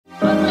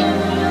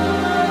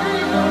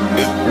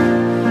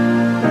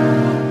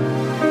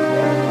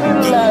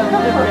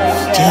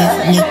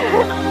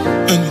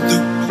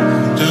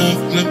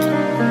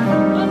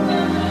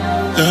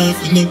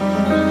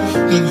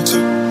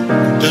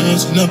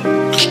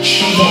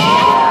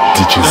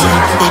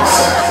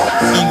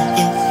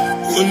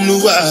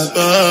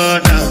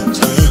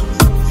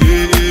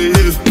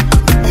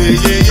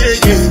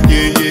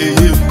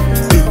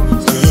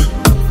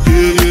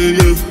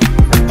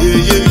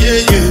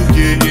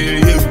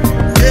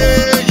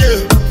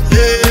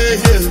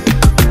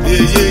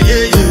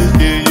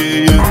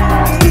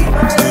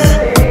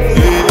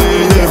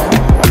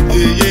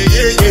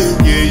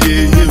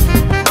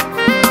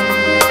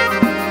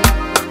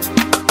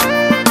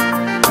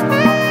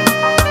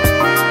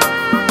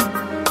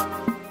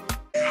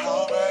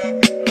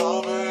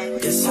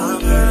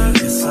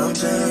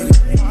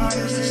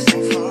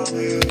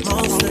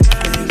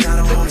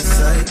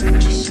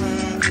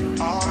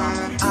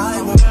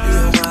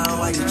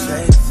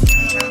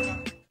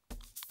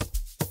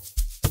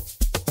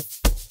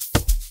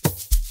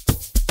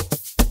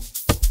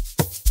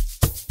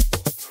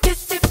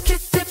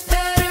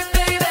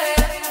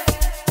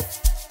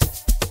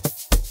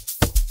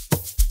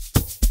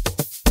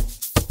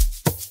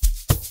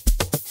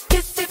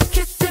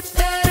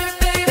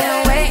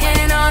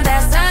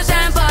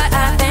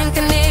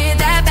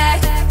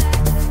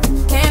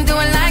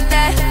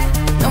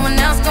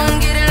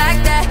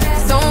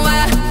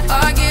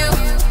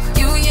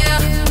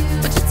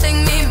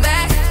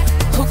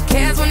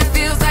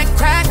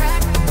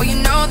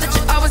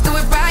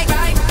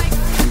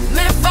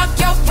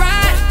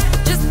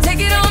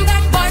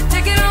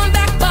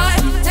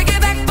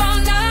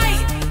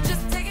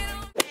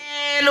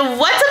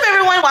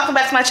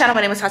My channel.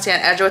 My name is Tatyana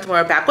Edgeworth.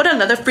 We're back with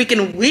another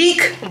freaking week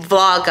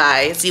vlog,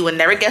 guys. You would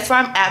never guess where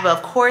I'm at, but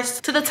of course,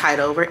 to the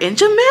title, we're in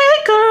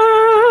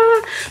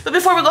Jamaica. But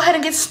before we go ahead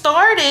and get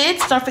started,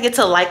 don't forget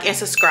to like and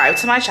subscribe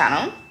to my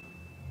channel.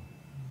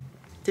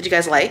 Did you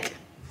guys like?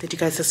 Did you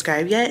guys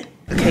subscribe yet?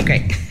 Okay,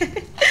 great.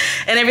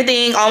 And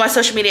everything, all my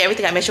social media,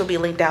 everything I mentioned will be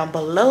linked down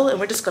below. And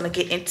we're just gonna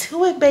get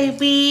into it,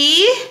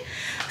 baby.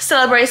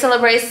 Celebrate,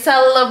 celebrate,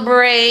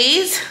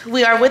 celebrate.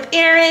 We are with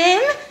Erin.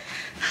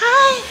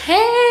 Hi.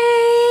 Hey.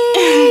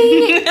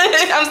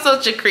 I'm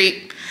such a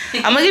creep.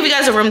 I'm gonna give you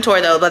guys a room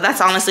tour though, but that's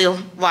honestly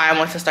why I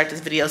want to start this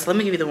video. So let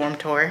me give you the room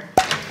tour.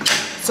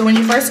 So when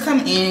you first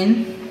come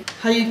in,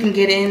 how you can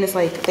get in is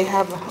like they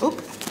have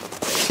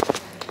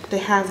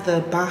the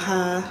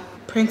Baja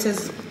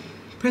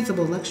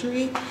Principal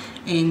Luxury,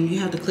 and you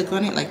have to click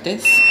on it like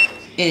this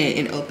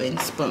and it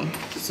opens. Boom.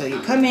 So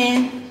you come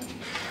in,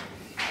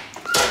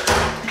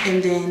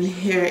 and then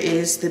here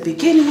is the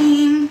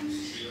beginning.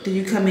 Then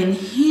you come in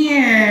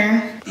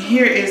here.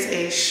 Here is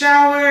a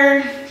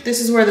shower. This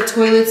is where the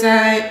toilet's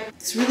at.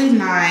 It's really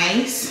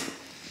nice.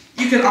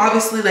 You can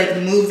obviously like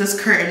move this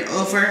curtain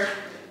over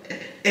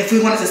if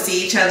we wanted to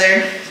see each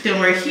other.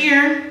 Then we're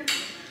here.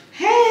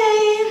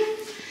 Hey.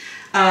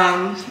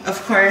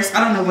 Of course,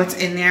 I don't know what's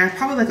in there.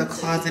 Probably like a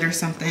closet or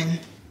something.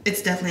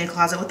 It's definitely a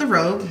closet with a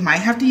robe. Might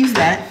have to use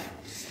that.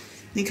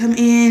 You come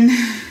in.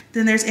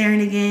 Then there's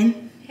Erin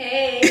again.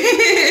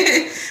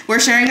 Hey. We're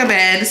sharing a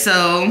bed,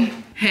 so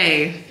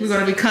hey, we're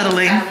gonna be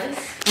cuddling.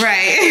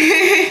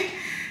 Right.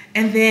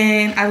 And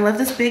then I love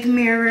this big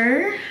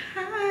mirror.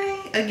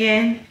 Hi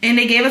again. And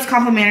they gave us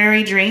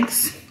complimentary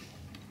drinks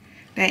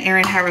that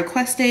Erin had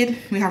requested.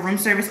 We have room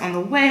service on the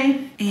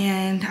way.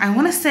 And I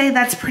wanna say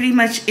that's pretty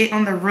much it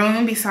on the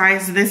room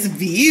besides this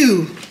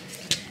view.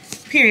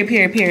 Period,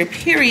 period, period,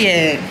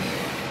 period.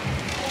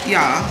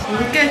 Y'all,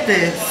 look at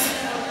this.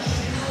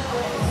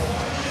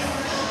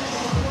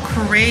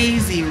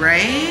 Crazy,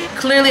 right?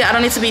 Clearly I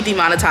don't need to be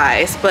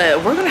demonetized,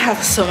 but we're gonna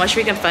have so much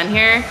freaking fun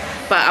here.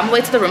 But I'm gonna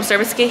wait till the room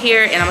service to get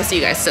here and I'm gonna see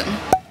you guys soon.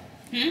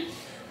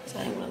 So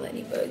I don't wanna let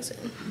any bugs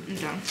in.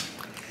 Okay.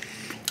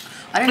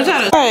 I don't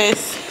know.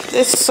 Guys,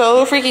 it's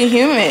so freaking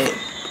humid.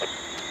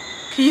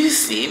 Can you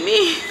see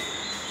me?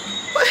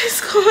 What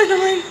is going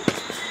on?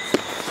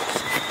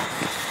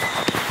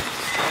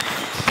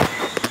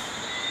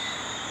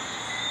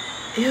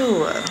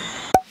 Ew.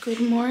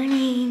 Good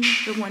morning.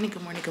 Good morning,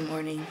 good morning, good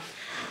morning.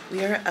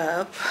 We are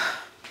up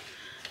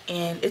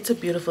and it's a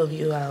beautiful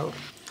view out.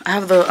 I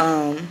have the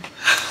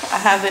I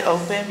have it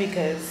open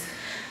because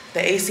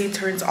the AC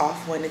turns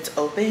off when it's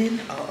open.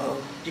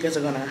 Uh-oh, you guys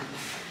are gonna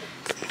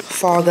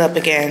fog up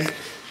again.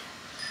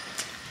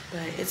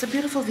 But it's a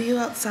beautiful view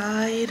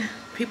outside.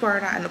 People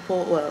are not in the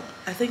pool. Well,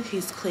 I think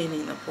he's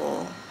cleaning the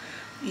pool.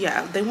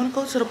 Yeah, they want to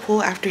go to the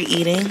pool after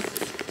eating.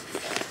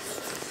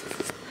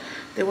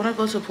 They want to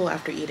go to the pool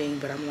after eating,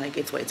 but I'm like,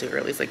 it's way too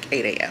early. It's like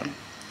 8 a.m.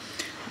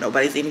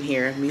 Nobody's even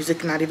here.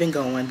 Music not even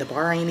going. The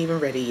bar ain't even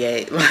ready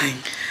yet.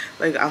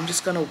 Like I'm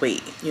just gonna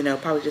wait. You know,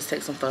 probably just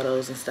take some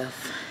photos and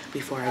stuff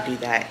before I do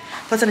that.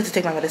 Plus, I need to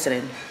take my medicine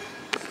in.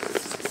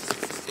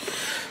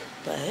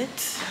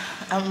 But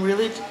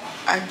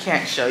I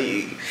can't show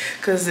you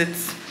because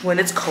it's when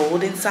it's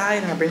cold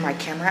inside and I bring my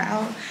camera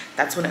out.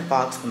 That's when it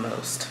fogs the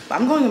most.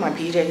 But I'm going in my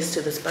PJs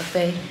to this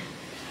buffet,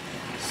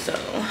 so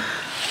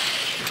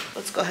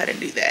let's go ahead and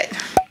do that.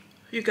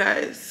 You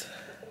guys.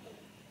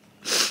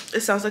 It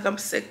sounds like I'm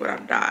sick, but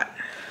I'm not.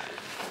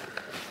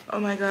 Oh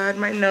my God,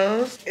 my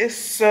nose is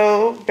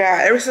so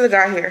bad. Ever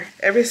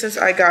since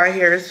I got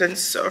here, it's been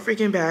so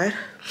freaking bad.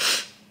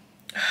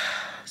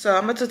 So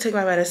I'm about to take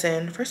my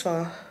medicine. First of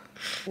all,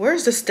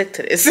 where's the stick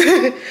to this?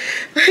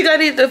 Like, I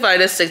need to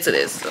find a stick to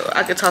this so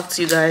I can talk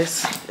to you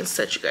guys and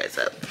set you guys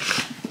up.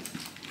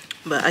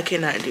 But I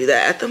cannot do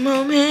that at the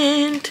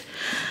moment.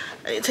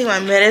 I need to take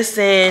my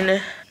medicine.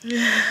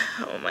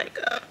 Oh my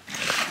God.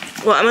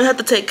 Well, I'm gonna have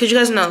to take, cause you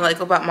guys know like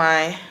about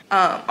my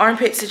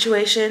armpit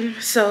situation.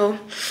 So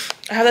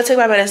I have to take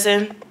my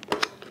medicine.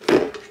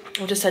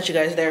 I'll just set you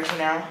guys there for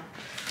now.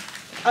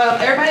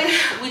 Everybody,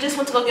 we just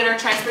went to go get our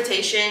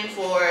transportation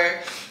for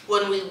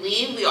when we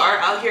leave. We are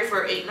out here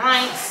for 8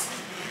 nights,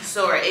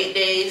 so or 8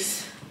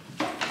 days.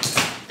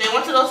 They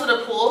want to go to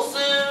the pool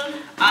soon.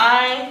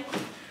 I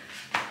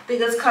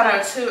think it's kind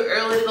of too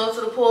early to go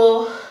to the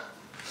pool,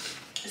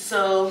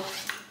 so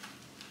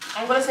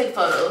I'm gonna take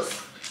photos.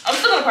 I'm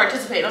still gonna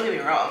participate, don't get me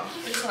wrong.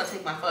 I'm just gonna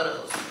take my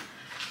photos.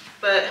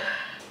 But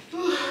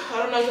I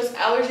don't know if it's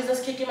allergies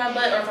that's kicking my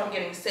butt or if I'm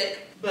getting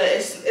sick. But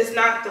it's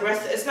not the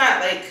rest, it's not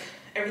like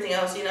everything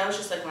else, you know, it's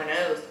just like my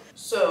nose.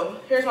 So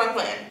here's my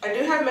plan. I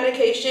do have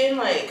medication,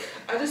 like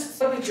I just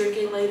gonna be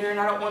drinking later and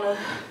I don't wanna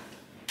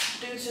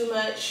do too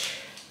much.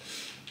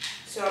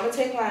 So I'm gonna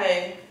take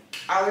my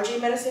allergy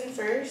medicine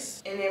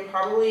first and then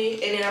I'm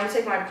gonna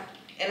take my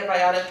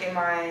antibiotic and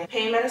my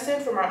pain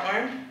medicine for my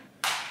arm.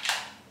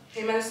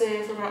 Pain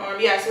medicine for my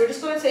arm. Yeah, so we're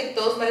just gonna take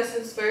those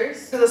medicines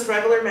first because it's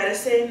regular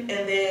medicine,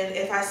 and then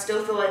if I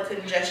still feel like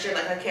congestion,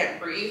 like I can't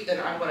breathe, then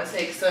I'm gonna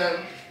take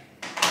some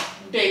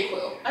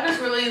Dayquil. I just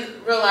really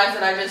realized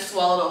that I just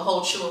swallowed a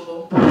whole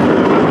chewable.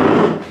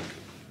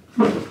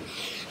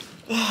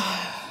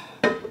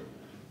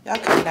 Y'all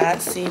cannot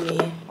see me.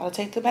 I'll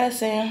take the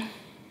medicine.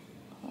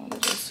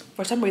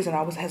 For some reason,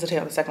 I was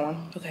hesitant on the second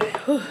one. Okay.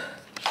 Whew.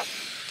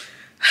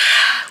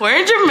 We're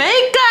in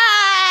Jamaica.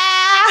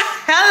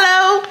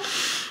 Hello.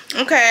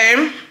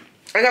 Okay,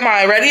 I got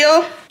my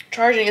radio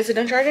charging. Is it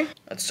done charging?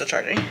 It's still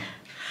charging.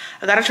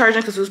 I got it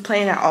charging because it was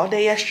playing out all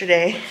day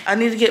yesterday. I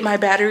need to get my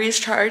batteries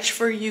charged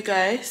for you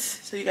guys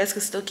so you guys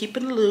can still keep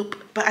in the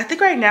loop. But I think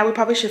right now we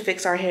probably should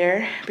fix our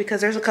hair because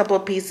there's a couple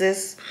of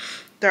pieces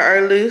that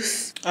are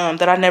loose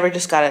that I never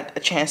just got a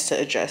chance to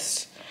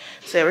adjust.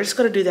 So yeah, we're just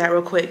gonna do that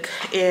real quick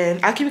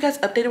and I'll keep you guys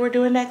updated what we're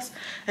doing next.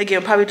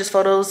 Again, probably just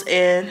photos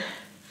and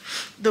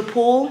the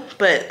pool,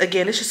 but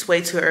again, it's just way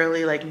too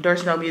early. Like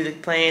there's no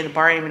music playing, the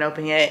bar ain't even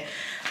open yet.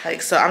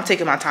 Like, so I'm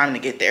taking my time to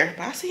get there.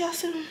 But I'll see y'all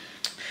soon.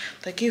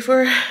 Thank you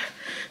for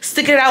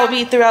sticking it out with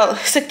me throughout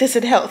sickness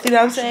and health, you know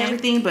what I'm saying?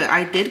 Everything, but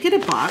I did get a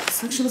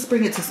box. Actually, let's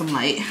bring it to some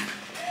light.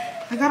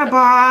 I got a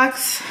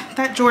box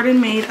that Jordan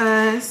made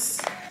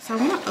us. So I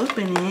wanna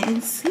open it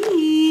and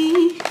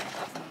see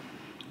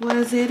what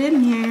is it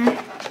in here.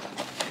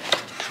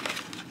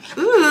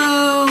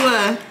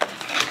 Ooh.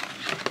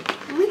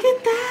 Look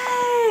at that.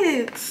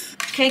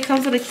 Okay,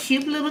 comes with a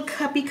cute little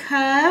cuppy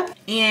cup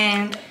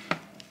and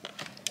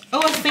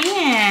oh, a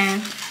fan.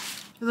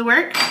 Does it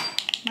work?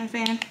 My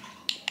fan.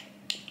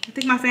 I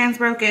think my fan's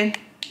broken.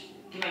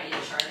 You might need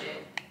to charge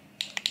it.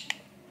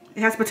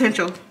 It has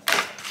potential.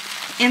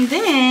 And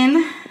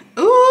then,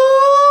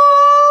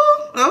 ooh,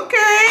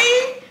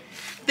 okay.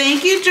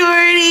 Thank you,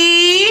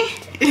 Jordy.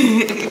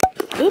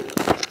 Oop.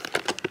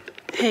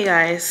 Hey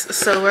guys,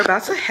 so we're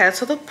about to head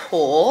to the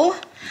pool.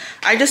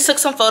 I just took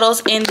some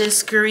photos in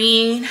this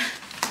green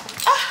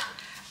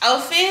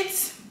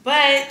outfit,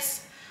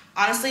 but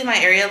honestly my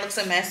area looks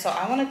a mess, so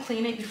I want to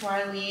clean it before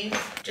I leave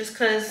just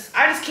because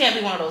I just can't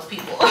be one of those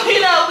people.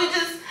 You know,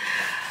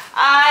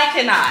 I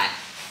cannot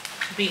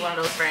be one of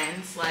those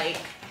friends. Like,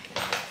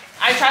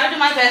 I try to do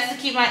my best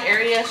to keep my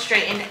area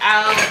straightened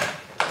out.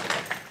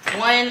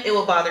 One, it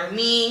will bother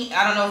me.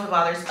 I don't know if it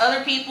bothers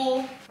other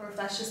people or if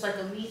that's just like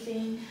a me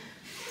thing.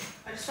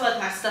 I just feel like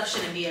my stuff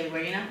shouldn't be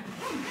everywhere, you know?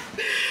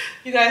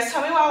 You guys,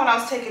 tell me why when I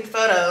was taking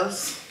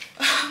photos,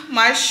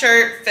 my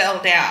shirt fell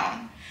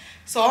down.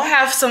 So I'll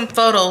have some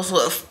photos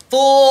with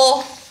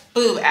full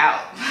boob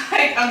out.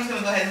 Like, I'm just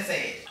gonna go ahead and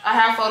say it. I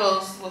have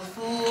photos with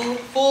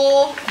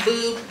full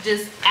boob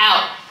just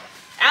out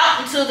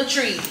into the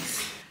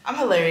trees. I'm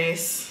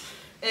hilarious.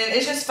 And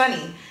it's just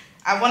funny.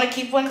 I wanna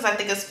keep one because I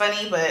think it's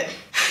funny, but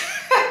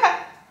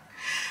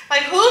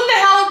like, who the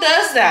hell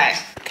does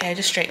that? Okay, I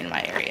just straightened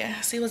my area.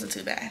 See, it wasn't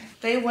too bad.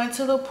 They went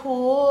to the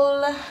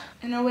pool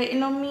and they're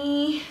waiting on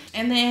me.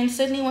 And then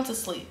Sydney went to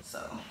sleep,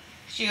 so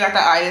she got the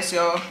itis,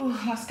 y'all.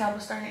 My scalp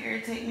is starting to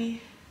irritate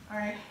me. All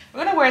right,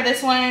 we're gonna wear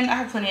this one. I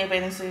have plenty of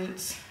bathing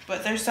suits,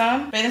 but there's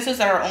some bathing suits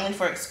that are only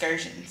for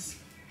excursions.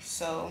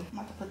 So I'm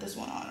about to put this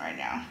one on right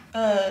now.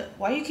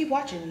 Why you keep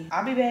watching me?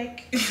 I'll be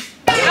back.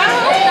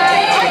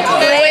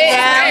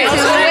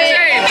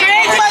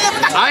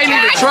 I ain't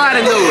even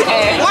trying to do it.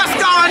 What's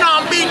going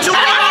on, B2?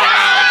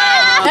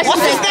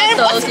 What's his name?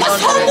 What's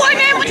homeboy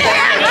name? What the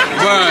hell?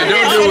 Bruh,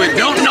 don't do it.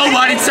 Don't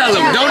nobody tell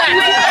him. Don't.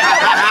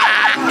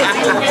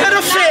 To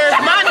the feds,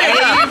 my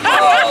nigga.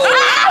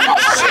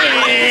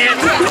 Shit.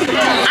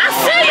 I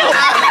see you.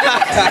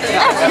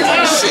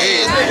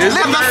 Shit.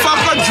 Let the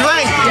fucker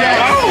drink.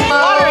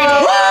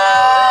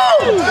 Woo!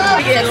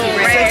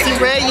 Sexy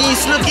red, you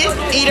ain't looking.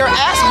 Eat her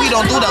ass. We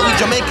don't do that. We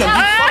Jamaican.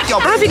 Fuck your.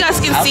 I don't know if you guys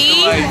can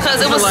see because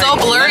it was so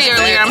blurry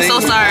earlier. I'm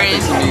so sorry.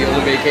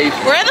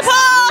 We're in the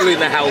pool. In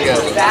the house.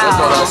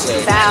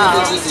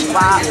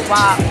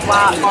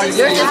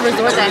 There's this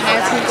resort that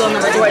has people in the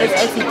resort. It's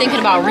actually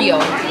thinking about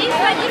Rio.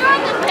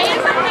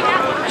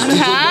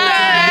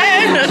 Hi.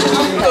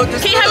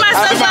 Can you have my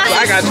sunglasses?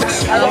 I got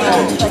this.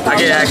 I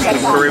get access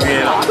to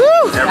Caribbean.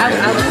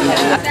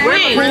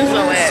 Wait.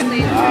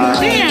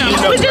 Damn,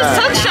 we just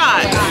took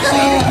shots.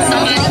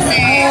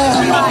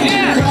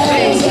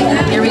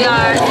 Here we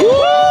are.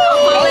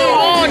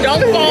 Oh,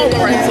 don't fall.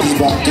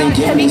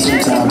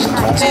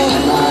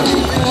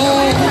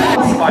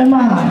 Am I?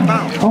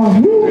 Or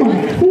who am I?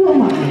 Who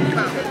am I?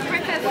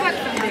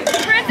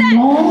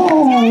 No,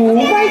 oh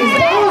my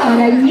God!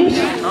 I knew.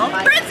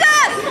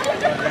 Princess!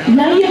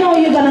 Now you know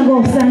you're gonna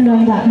go stand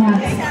on that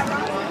mat.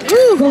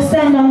 Go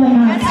stand on the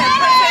mat.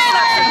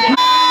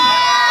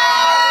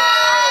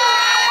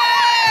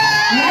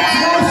 Let's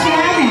go,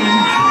 Shannon.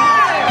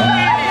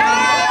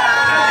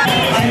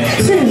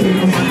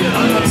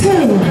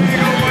 Two.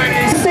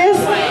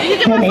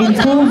 And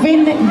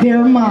improving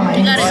their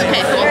mind.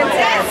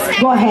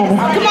 Go ahead.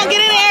 Come on,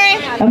 get in there.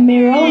 A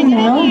mirror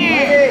now.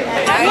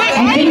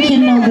 I think you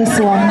know this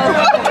one.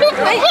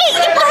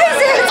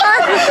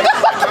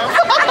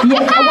 Yeah,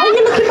 why are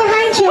you looking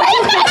behind you?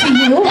 I'm talking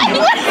to you.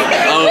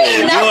 Oh,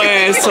 your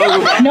ass so.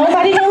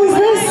 Nobody knows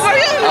this?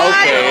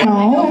 Okay.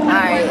 No.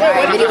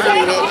 Alright, video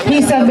deleted.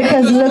 He said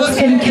because looks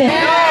can kill.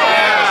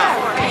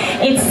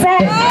 It's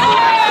sad.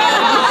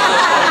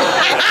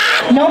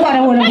 Nobody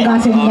would have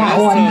gotten that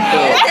one.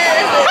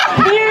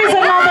 Here's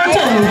another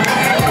two.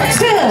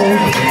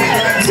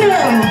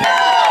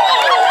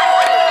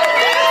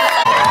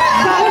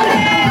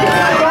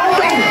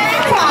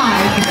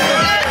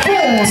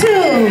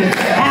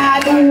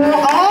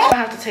 I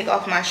have to take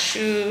off my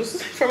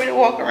shoes for me to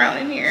walk around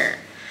in here.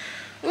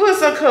 Ooh, it's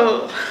so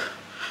cold.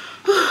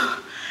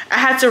 I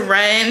had to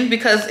run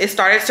because it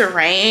started to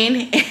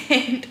rain,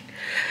 and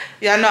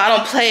y'all know I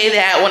don't play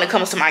that when it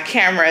comes to my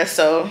camera,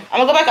 so I'm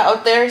gonna go back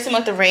out there. It seems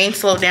like the rain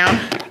slowed down,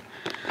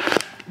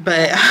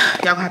 but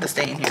y'all gonna have to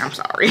stay in here. I'm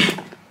sorry.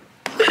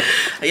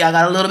 Y'all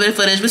got a little bit of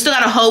footage. We still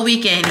got a whole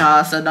weekend,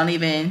 y'all, so don't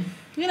even,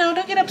 you know,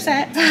 don't get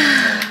upset.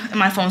 And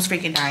my phone's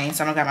freaking dying,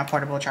 so I don't got my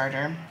portable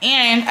charger.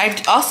 And I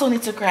also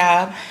need to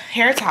grab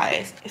hair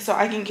ties so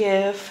I can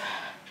give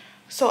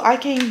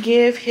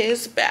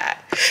his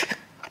back.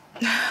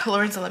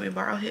 Lorenzo let me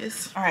borrow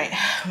his. All right,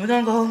 we're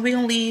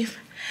gonna leave.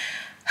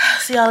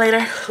 See y'all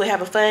later. We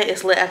have a fun.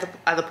 It's lit at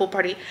the pool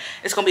party.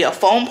 It's gonna be a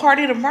foam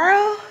party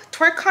tomorrow.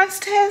 Twerk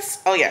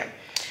contest. Oh yeah,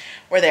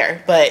 we're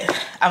there. But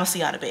I'm gonna see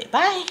y'all in a bit.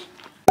 Bye.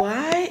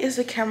 Why is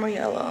the camera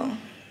yellow?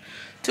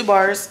 2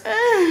 bars.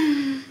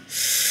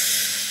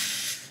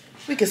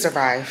 We can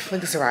survive. We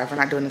can survive. We're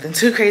not doing anything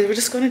too crazy. We're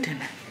just going to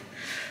dinner.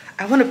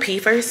 I want to pee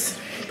first,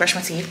 brush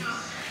my teeth,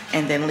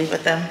 and then leave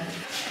with them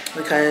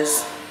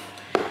because,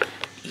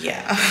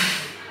 yeah,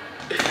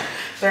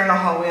 they're in the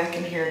hallway. I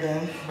can hear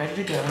them ready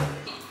to go.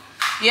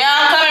 Yeah,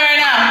 I'm coming right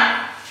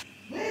now.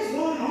 What is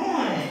going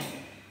on?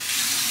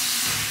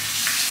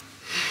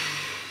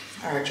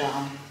 All right,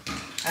 y'all.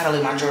 I gotta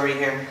leave my jewelry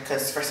here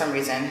because for some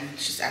reason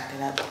she's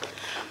acting up.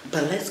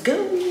 But let's go.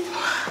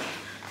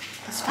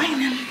 Let's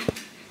find him.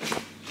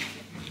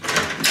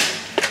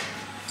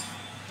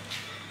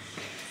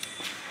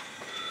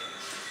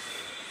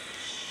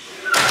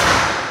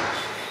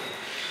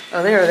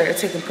 Oh, they're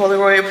taking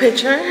Polaroid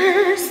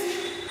pictures.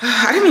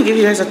 I didn't even give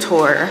you guys a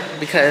tour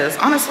because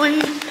honestly,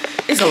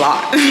 it's a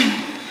lot.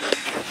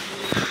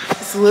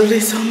 It's literally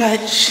so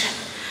much.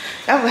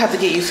 I would have to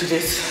get used to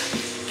this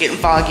getting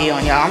foggy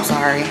on y'all. I'm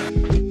sorry.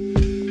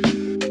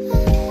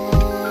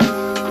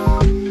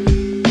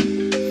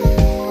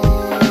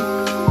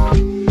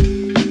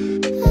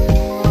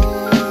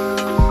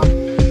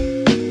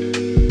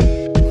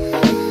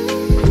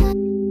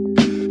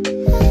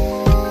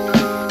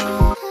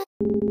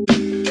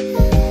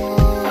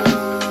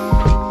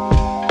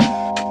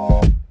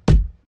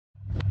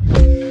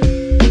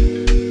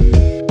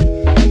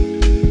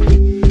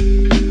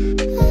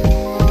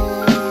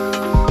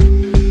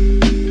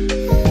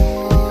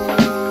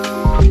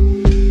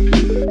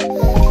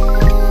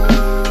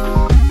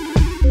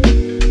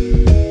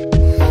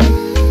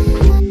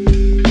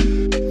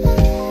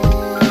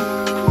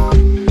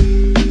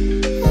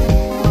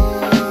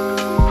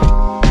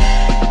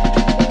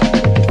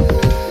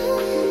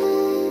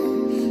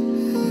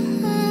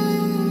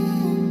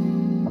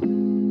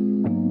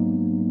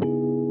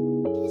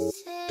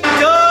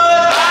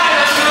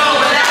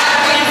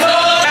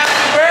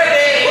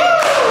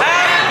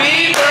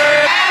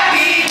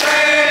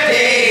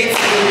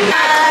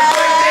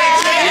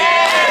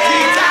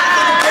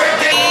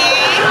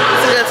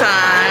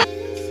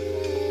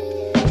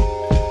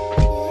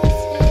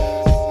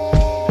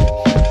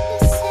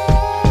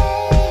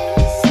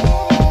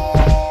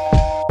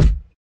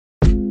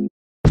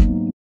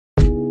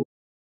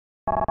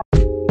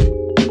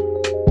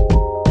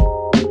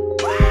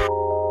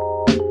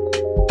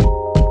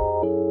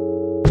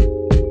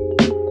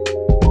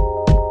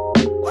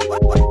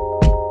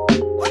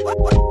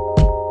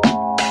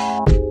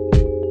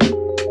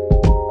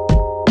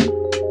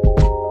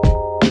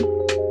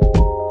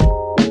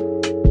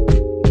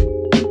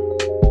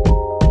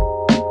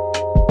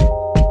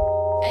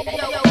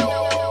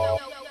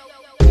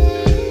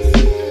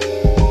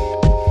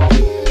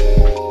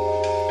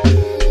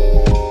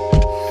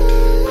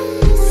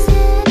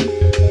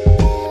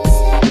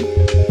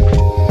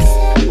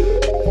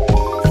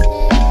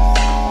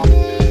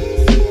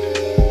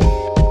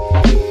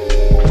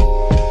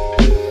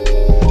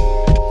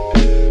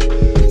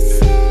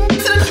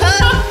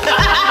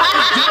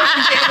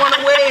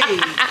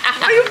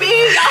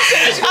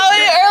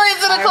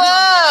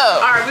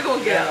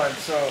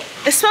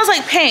 It smells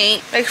like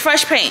paint, like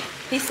fresh paint.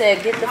 He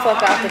said, get the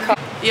fuck out the car.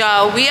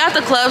 Y'all, we at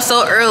the club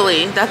so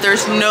early that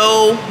there's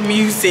no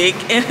music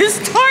and it's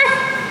dark.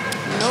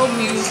 No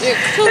music.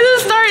 It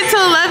doesn't start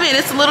until 11.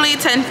 It's literally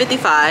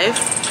 10:55.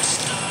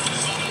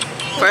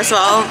 First of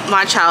all,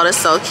 my child is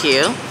so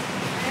cute.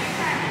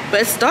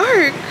 But it's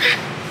dark.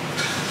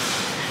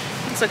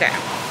 It's okay.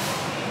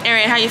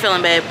 Erin, how you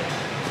feeling, babe?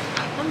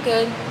 I'm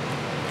good.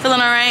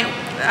 Feeling all right?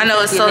 I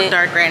know it's so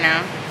dark right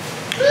now.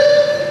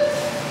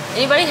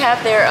 Anybody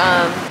have their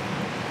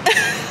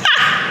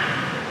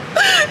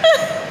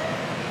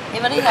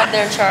anybody have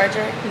their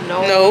charger?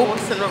 No. Nope.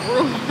 What's in the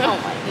room? Oh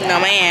my god. No,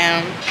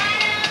 ma'am.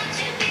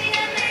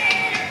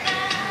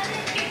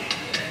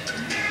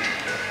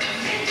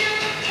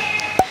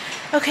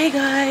 Okay,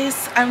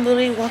 guys, I'm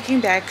literally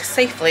walking back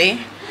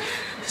safely.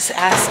 Just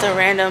asked a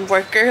random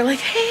worker, like,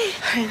 hey,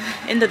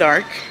 in the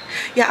dark.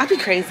 Yeah, I'll be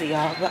crazy,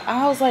 y'all. But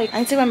I was like, I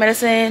need to take my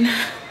medicine.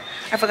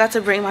 I forgot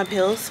to bring my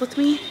pills with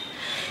me.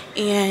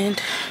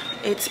 And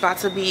it's about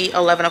to be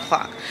 11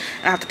 o'clock.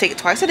 And I have to take it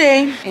twice a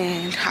day.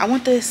 And I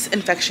want this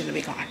infection to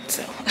be gone,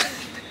 so.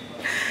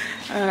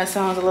 I know that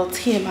sounds a little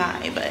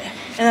TMI, but.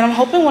 And then I'm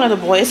hoping one of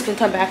the boys can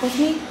come back with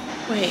me.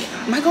 Wait,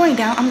 am I going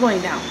down? I'm going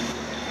down.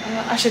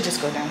 I should just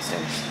go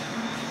downstairs.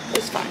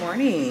 It's fine.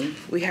 Morning.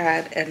 We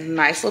had a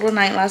nice little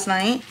night last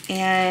night.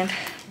 And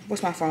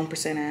what's my phone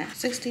percent at?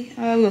 60?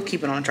 We'll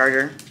keep it on a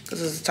charger. Because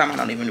this is the time I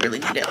don't even really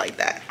need it like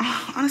that.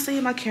 Honestly,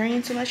 am I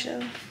carrying too much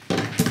though?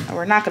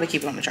 We're not gonna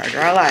keep it on the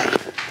charger. I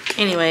lied.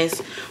 Anyways,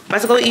 I'm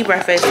about to go eat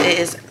breakfast. It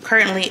is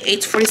currently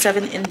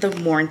 8:47 in the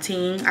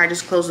morning. I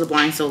just closed the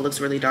blinds so it looks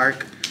really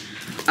dark.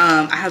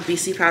 I have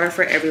BC powder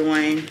for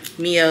everyone.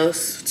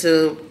 Mios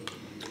to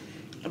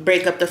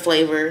break up the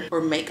flavor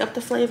or make up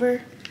the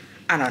flavor.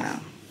 I don't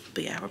know.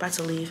 But yeah, we're about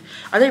to leave.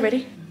 Are they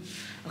ready?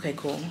 Okay,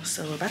 cool.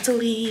 So we're about to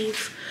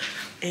leave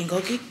and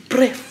go get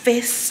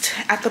breakfast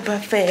at the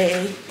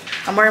buffet.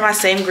 I'm wearing my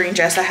same green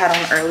dress I had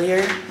on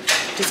earlier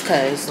just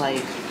cause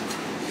like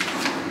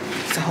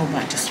it's a whole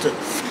bunch of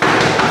stuff.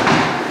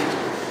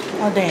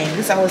 Oh dang,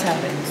 this always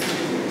happens.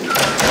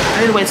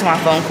 I need to wait till my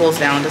phone cools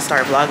down to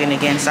start vlogging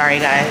again. Sorry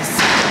guys.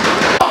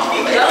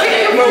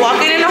 We're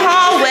walking in the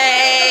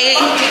hallway.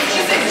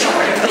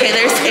 Okay,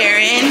 there's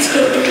Erin.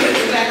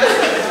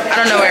 I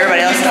don't know where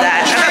everybody else is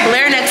at. I got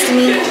Blair next to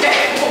me.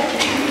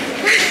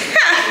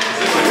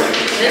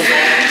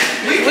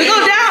 We go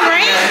down,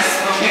 right?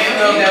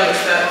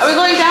 Are we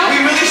going down?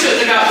 We really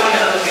shouldn't have got one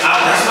of those.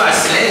 That's what I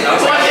said. I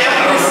was like, I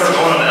don't know if we're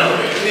going on the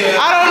elevator.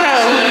 I don't know.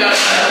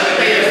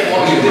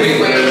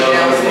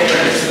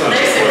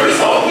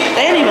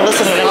 They ain't even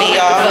listening to me,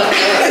 y'all.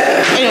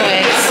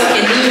 Anyways.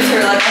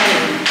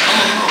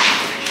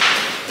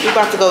 We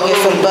about to go get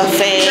some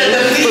buffet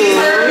food.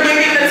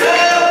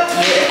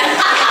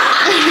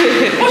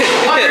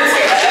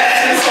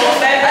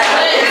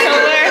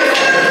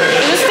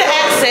 Is this the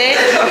exit?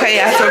 Okay,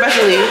 yeah, so we're about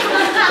to leave.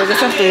 Go get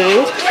some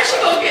food.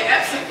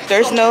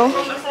 There's no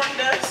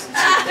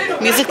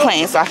music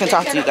playing, so I can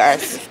talk to you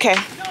guys. Okay.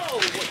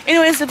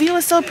 Anyways, the view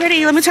is so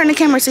pretty. Let me turn the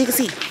camera so you can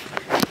see.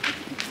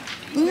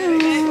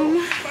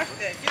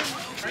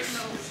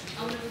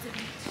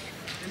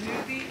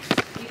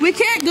 We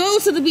can't go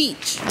to the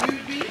beach.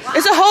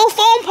 It's a whole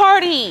phone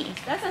party.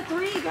 That's a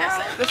 3,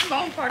 girl. The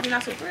phone party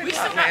not so pretty. We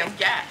still got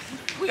gas.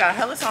 We got a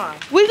hell of time.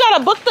 We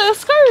gotta book the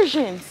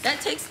excursions. That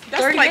takes 30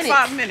 That's like minutes.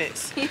 5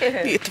 minutes.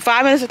 Yeah.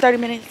 5 minutes or 30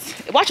 minutes.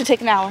 Watch it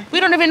take an hour.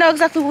 We don't even know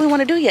exactly what we want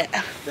to do yet.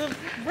 The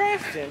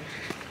rafting.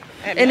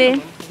 And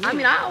then, I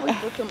mean, I always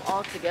book them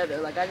all together.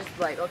 Like, I just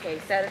like, okay,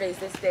 Saturday's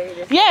this day,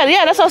 this yeah,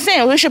 that's what I'm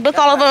saying. We should book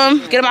all of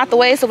them, get them out the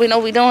way so we know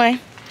what we're doing.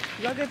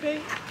 Y'all get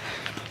paid?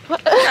 I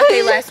got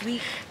paid last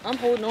week. I'm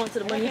holding on to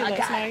the money I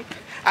got. Night.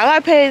 I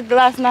got paid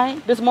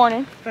this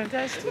morning.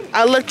 Fantastic.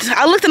 I looked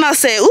and I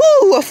said,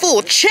 ooh, a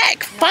full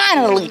check,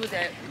 finally. Who was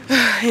that?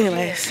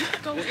 Anyways,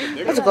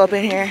 let's go up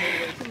in here.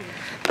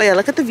 But yeah,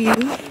 look at the view.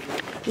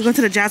 We're going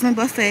to the Jasmine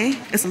Buffet.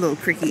 It's a little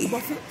creaky.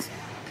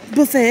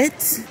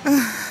 Buffet.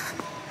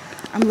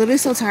 I'm literally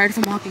so tired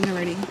from walking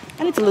already.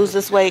 I need to lose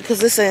this weight because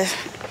this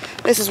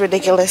is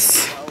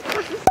ridiculous.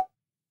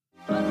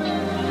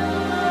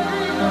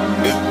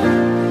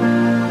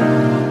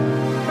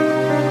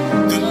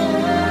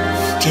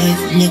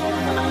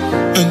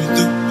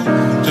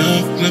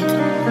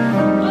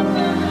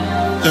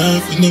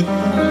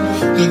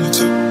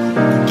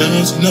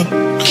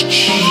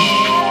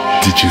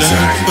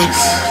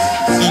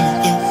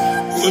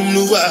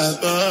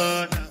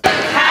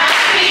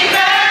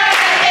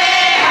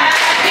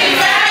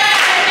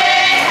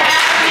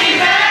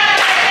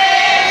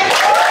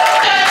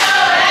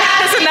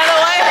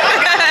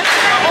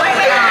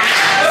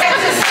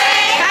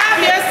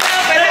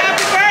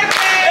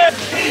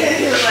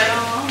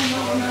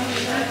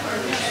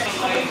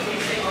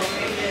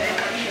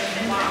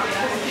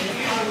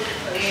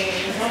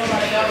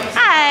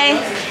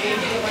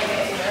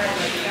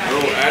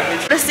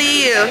 To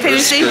see you. Can you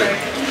see?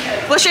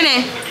 What's your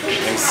name?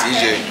 I'm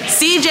CJ.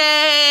 CJ.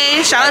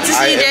 Shout out to CJ.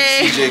 I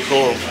am CJ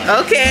Cole.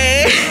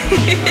 Okay.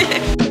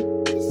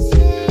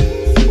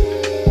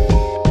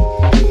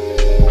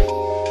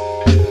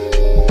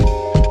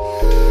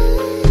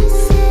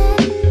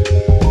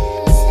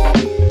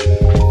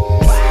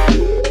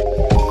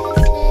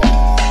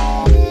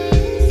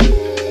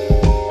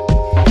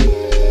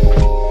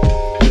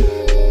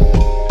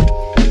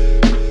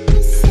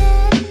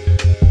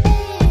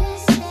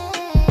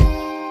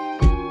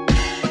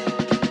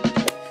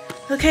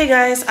 Okay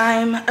guys,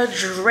 I'm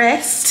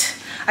dressed.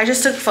 I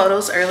just took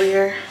photos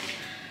earlier,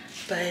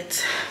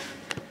 but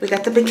we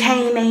got the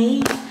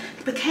bikini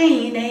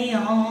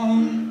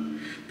on.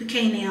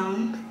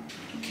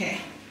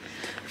 Okay.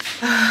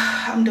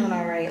 I'm doing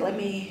all right. Let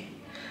me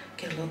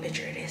get a little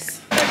picture of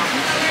this.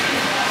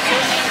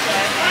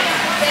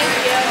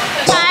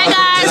 Hi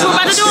guys, we're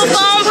about to do a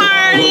phone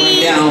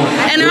party.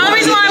 And the only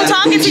reason why I'm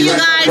talking to you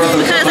guys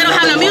is because they don't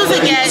have no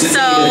music yet.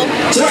 So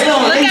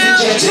look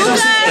out,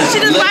 hookah. She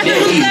just bought the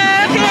hookah.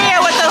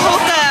 Here with the hookah.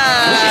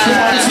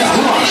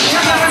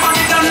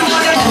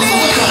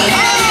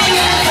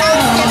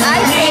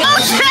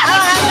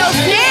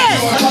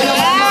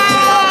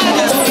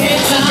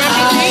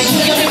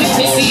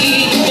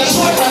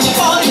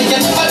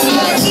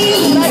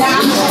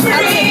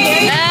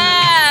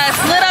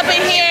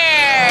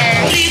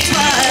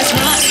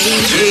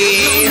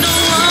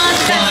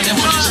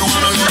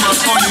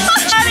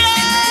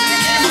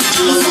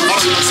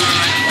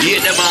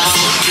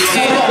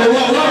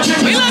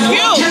 We look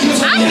cute.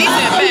 I'm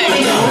decent back.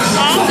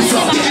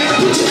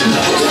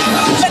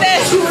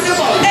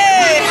 Hey.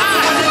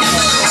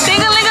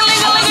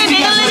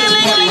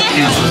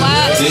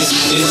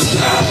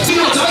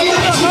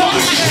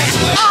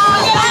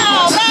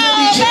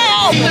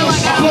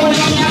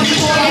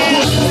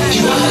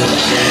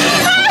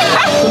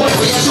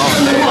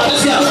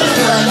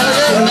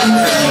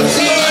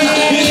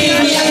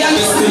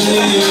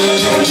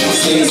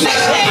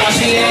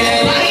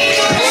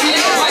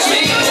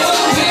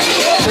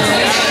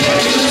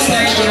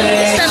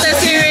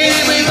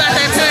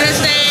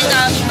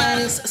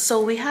 So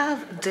we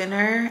have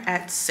dinner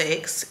at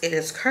 6. It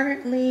is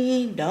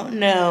currently, don't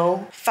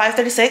know,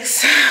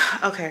 5:36.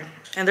 Okay,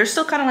 and they're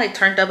still kind of like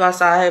turned up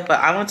outside, but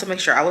I wanted to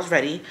make sure I was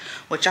ready,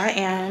 which I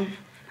am.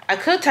 I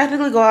could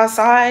technically go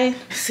outside,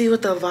 see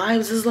what the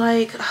vibes is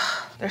like.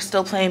 They're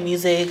still playing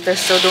music. They're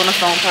still doing a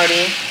phone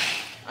party.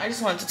 I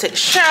just wanted to take a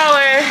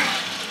shower,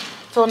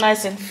 feel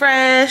nice and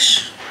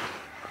fresh.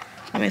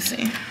 Let me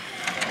see.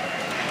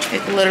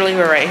 It literally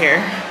were right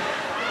here.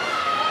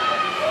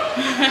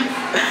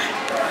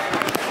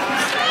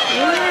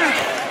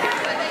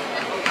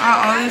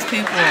 All these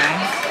people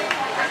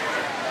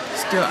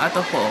still at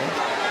the pool.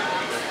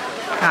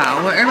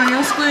 How? Where everybody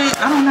else went?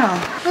 I don't know.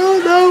 I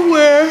don't know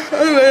where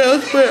everybody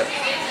else went.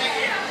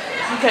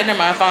 Okay, never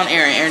mind. I found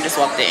Aaron. Aaron just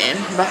walked in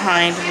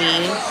behind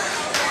me.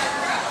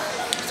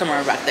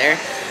 Somewhere back there.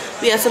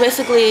 But yeah, so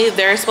basically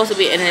they're supposed to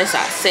be ending this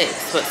at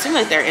 6, but it seems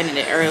like they're ending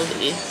it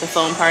early. The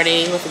phone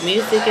party with the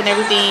music and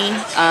everything.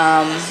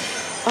 Oh,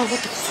 what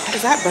the fuck?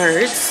 Is that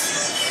birds?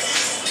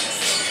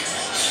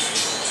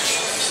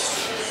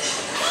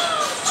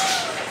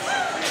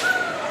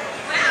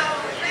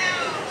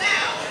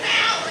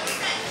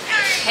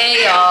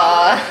 Hey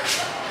y'all.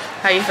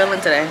 How you feeling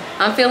today?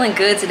 I'm feeling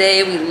good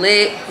today. We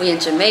lit. We in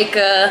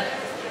Jamaica.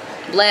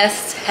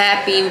 Blessed,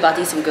 happy. We about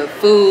to eat some good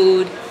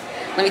food.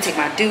 Let me take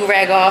my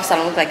do-rag off so I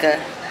don't look like a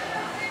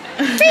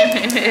beep,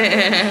 beep,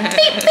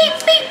 beep,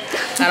 beep.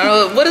 I don't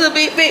know. What is a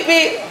beep, beep,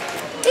 beep?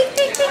 Beep,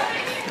 beep, beep.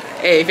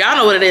 Hey, if y'all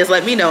know what it is,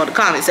 let me know in the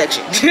comment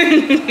section.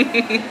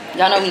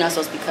 Y'all know we're not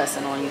supposed to be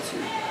cussing on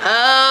YouTube.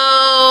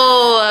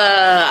 Oh,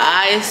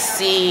 I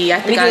see. I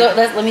think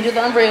let me do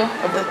the review.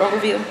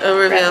 A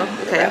review.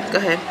 Okay, go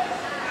ahead.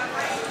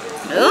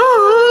 Ooh,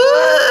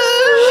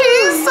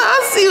 she's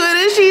saucy with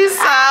it. She's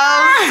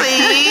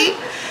saucy.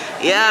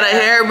 Yeah, the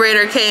hair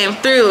braider came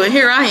through, and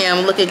here I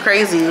am looking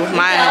crazy with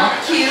my.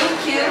 Cute.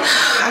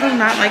 I do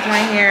not like my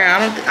hair. I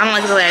don't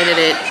like the way I did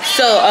it.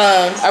 So,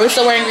 are we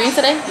still wearing green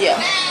today?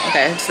 Yeah.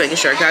 Okay, just making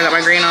sure. Cause I got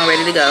my green on,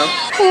 ready to go.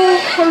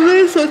 Oh, I'm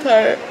really so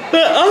tired.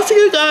 But I'll see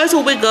you guys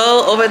when we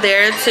go over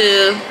there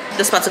to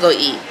the spot to go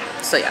eat.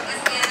 So yeah.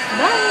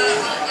 Bye.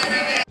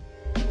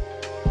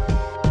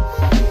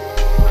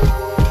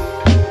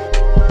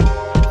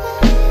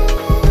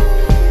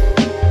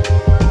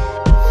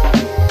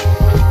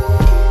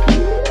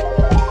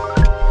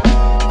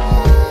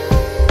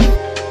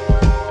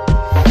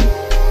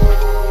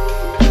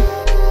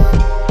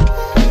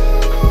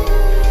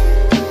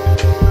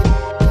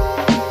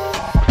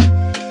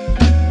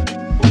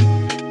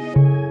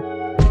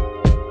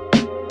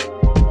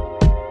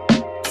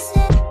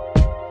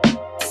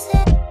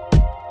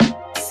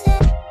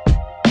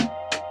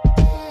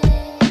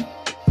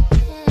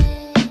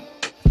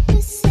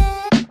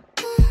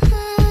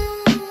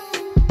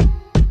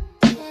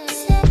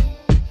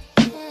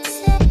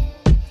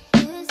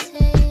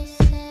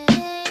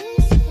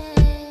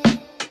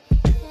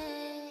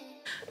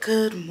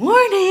 Good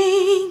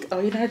morning. Oh,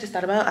 you know what I just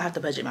thought about? I have to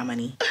budget my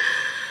money.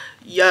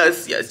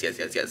 Yes.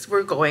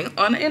 We're going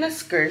on an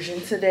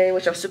excursion today,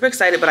 which I'm super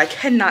excited, but I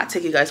cannot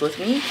take you guys with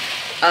me.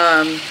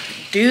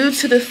 Due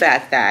to the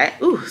fact that,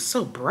 ooh,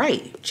 so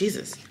bright.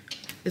 Jesus.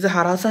 Is it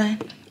hot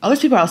outside? Oh, there's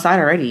people outside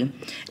already.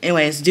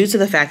 Anyways, due to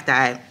the fact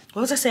that,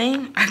 what was I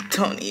saying? I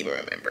don't even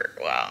remember.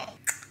 Wow.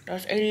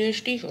 That's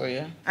ADHD for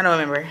you. I don't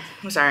remember.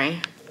 I'm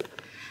sorry.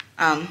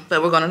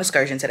 But we're going on an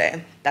excursion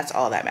today. That's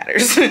all that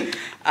matters.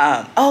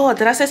 Oh,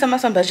 did I say something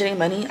about budgeting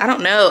money? I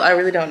don't know. I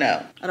really don't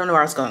know. I don't know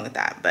where I was going with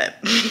that, but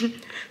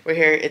we're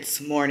here.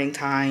 It's morning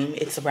time.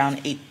 It's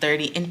around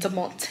 8:30 in the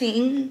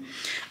morning.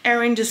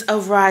 Erin just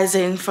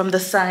arising from the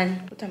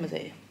sun. What time is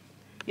it?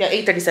 Yeah,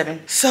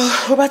 8:37. So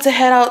we're about to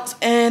head out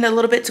in a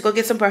little bit to go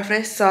get some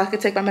breakfast so I can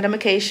take my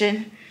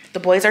medication. The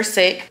boys are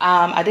sick.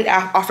 I did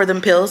offer them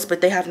pills, but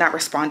they have not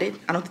responded.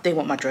 I don't think they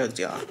want my drugs,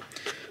 y'all.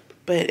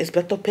 But it's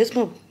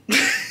Bectopismo.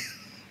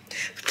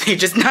 They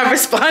just not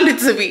responded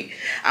to me.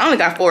 I only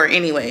got 4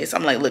 anyways.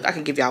 I'm like, look, I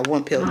can give y'all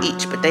 1 pill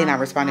each, but they not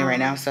responding right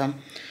now. So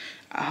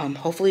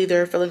hopefully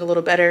they're feeling a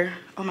little better.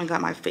 Oh my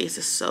God, my face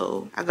is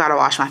so, I gotta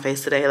wash my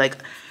face today. Like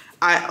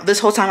this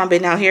whole time I've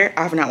been out here,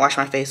 I have not washed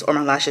my face or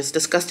my lashes.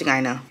 Disgusting, I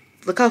know.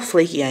 Look how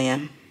flaky I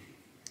am.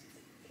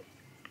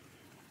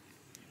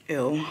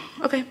 Ew.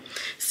 Okay,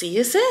 see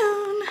you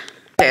soon.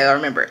 Okay, I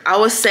remember. I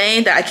was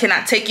saying that I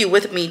cannot take you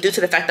with me due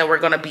to the fact that we're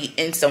gonna be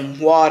in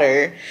some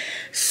water.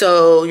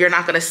 So you're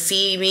not gonna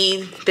see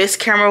me this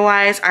camera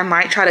wise. I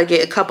might try to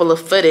get a couple of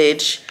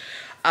footage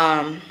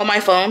on my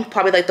phone,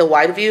 probably like the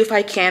wide view if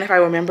I can, if I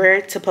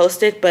remember to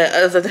post it. But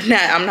other than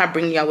that, I'm not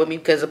bringing y'all with me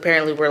because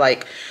apparently we're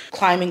like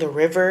climbing a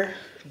river,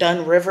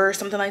 Dunn River or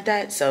something like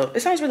that. So it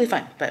sounds really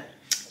fun, but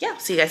yeah,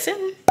 see you guys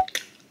soon.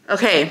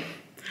 Okay,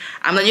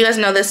 I'm letting you guys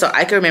know this so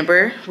I can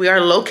remember. We are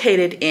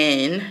located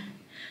in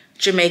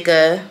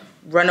Jamaica,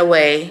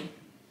 Runaway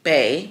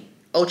Bay,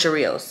 Ocho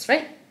Rios,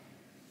 right?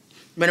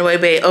 Runaway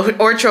Bay,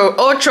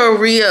 Ocho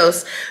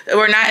Rios.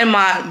 We're not in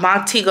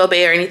Montego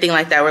Bay or anything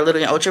like that. We're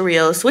literally in Ocho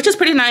Rios, which is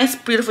pretty nice,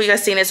 beautiful. You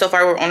guys seen it so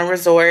far. We're on a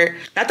resort.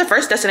 Not the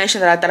first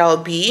destination that I thought I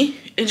would be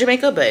in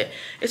Jamaica, but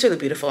it's really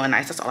beautiful and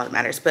nice. That's all that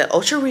matters. But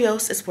Ocho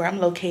Rios is where I'm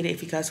located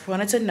if you guys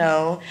wanted to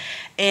know.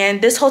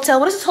 And this hotel,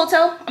 what is this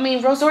hotel? I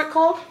mean, resort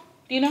called?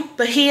 Do you know?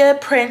 Bahia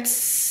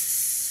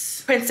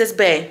Princess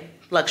Bay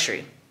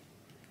Luxury.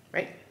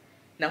 Right?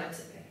 No?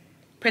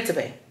 Princess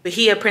Bay.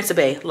 Bahia Princess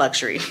Bay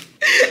Luxury.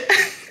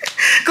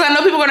 Because I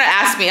know people are going to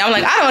ask me. I'm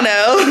like, I don't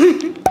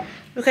know.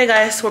 Okay,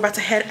 guys, we're about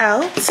to head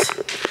out.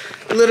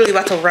 Literally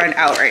about to run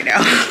out right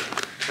now.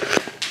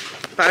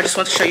 But I just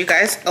want to show you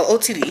guys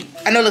OOTD.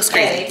 I know it looks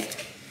crazy. Hey.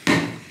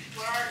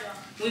 Where are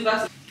you? We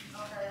about to.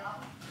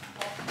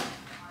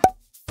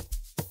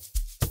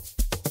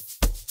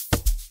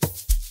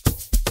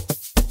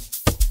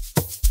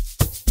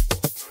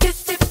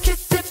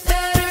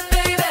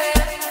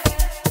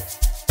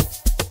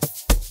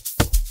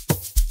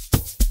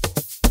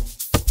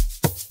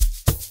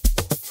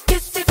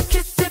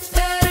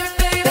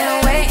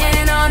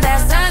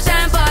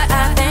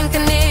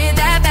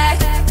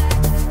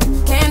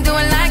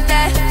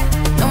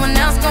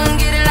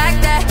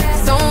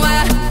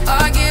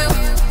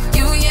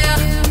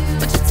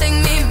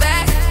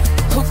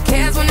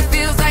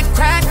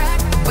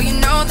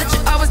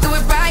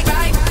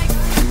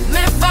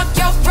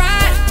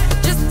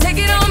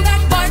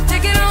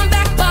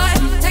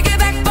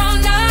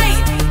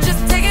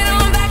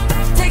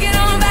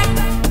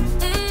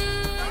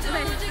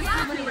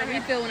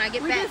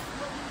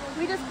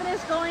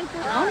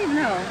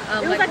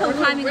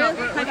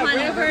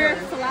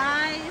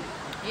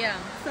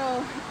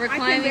 We're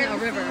climbing a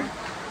river.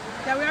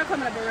 Yeah, we are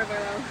climbing up a river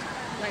though.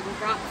 Like with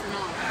rocks and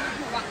all.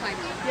 Rock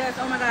climbing. Yes,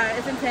 oh my God,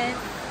 it's intense,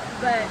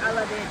 but I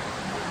love it.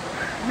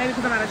 Maybe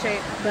because I'm out of shape,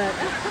 but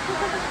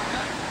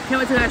can't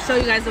wait to show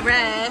you guys the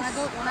rest.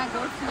 When I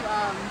go to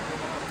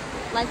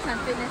Lifetime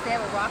Fitness, they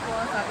have a rock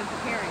wall, so I've been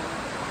preparing.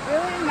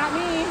 Really? Not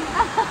me.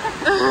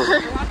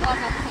 The rock wall's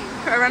not the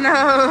same. I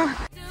know.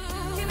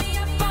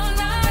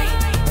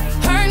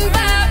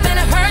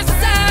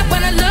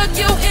 When I look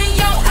you in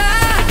your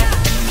eye,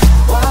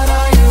 what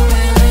are you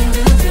willing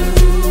to do?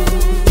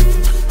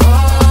 Oh,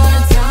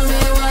 tell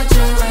me what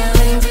you're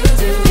willing to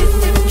do.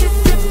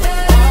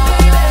 Oh,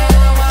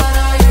 what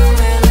are you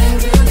willing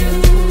to do?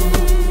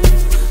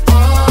 Oh,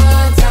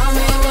 tell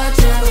me what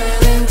you're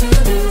willing to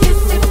do.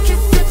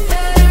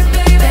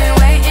 Been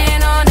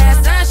waiting on that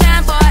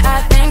sunshine, boy,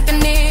 I think I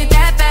need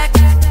that back.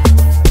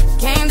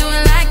 Can't do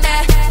it like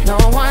that. No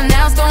one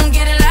else gon'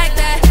 get it like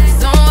that.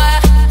 So why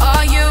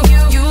are you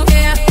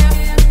here?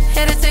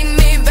 Here to take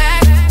me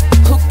back.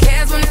 Who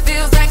cares when it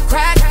feels like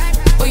crack?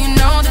 Well, you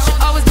know that you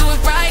always do it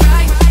right.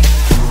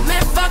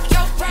 Man, fuck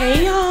your pride.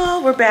 Hey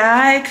y'all, we're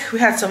back. We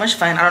had so much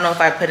fun. I don't know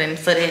if I put in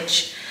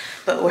footage,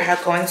 but we're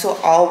going to an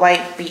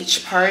all-white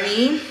beach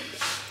party.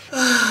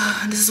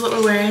 This is what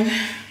we're wearing.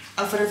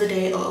 Outfit of the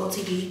day,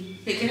 OOTD.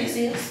 Hey, can you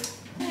see us?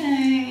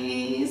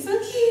 Hey, so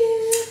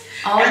cute.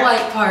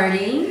 All-white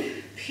party.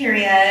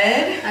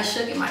 Period. I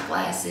should get my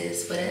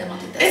glasses, but I don't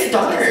think that's It's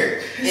dark.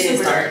 It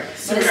is dark.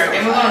 Super dark.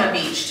 And we're going to the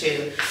beach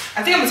too.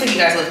 I think I'm gonna take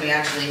you guys with me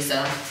actually,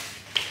 so.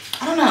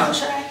 I don't know,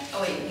 should I?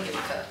 Oh wait, let me get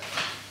my cup.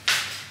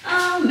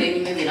 Maybe,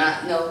 maybe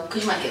not. No,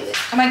 because you might get lit.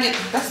 I might get,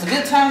 that's a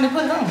good time to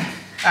put it on. All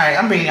right,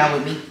 I'm bringing y'all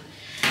with me.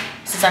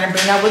 Since I didn't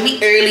bring y'all with me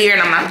earlier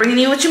and I'm not bringing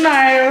you with you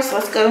tomorrow, so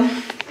let's go.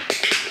 I'm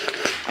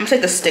gonna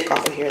take the stick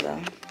off of here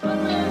though.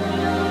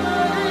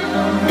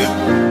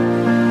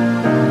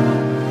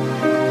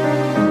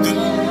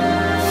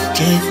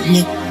 Gave me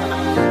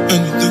a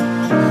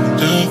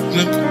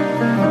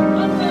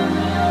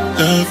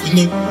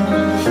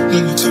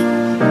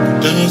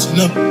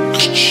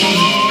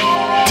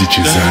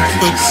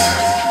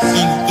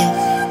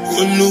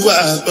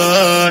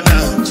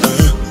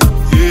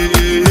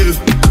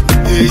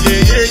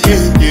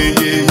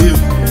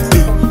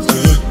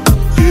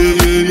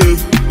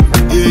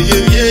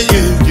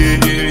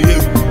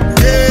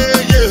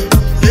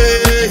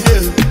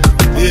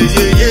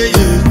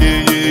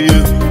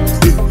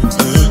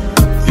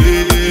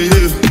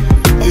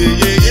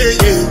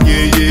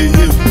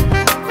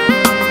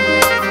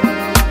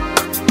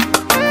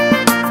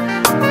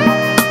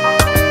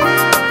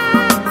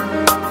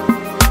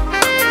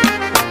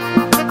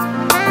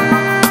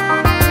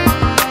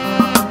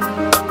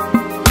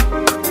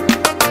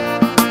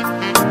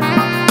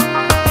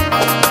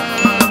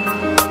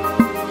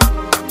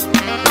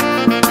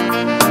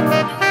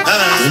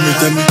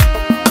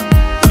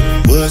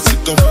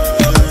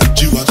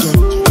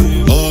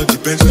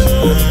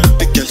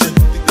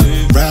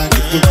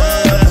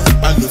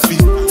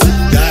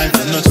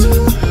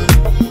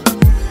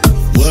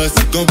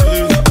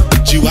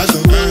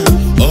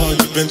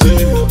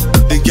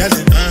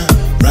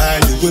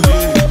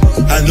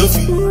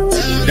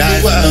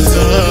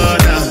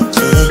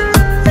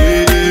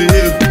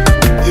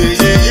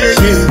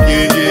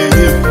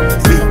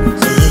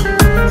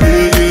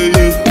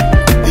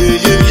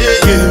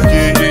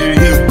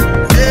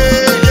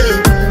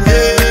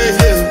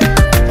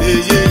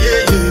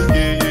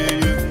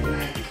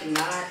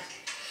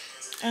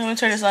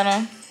Turn this light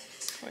on.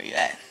 Where you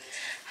at?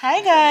 Hi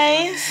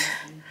guys.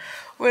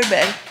 We're in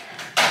bed.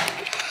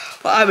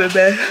 Well, I'm in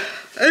bed.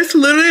 It's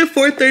literally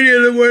 4:30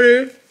 in the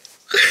morning.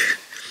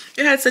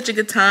 We had such a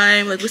good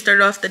time. Like, we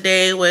started off the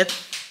day with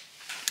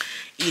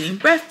eating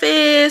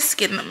breakfast,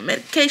 getting the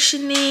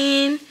medication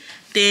in.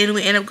 Then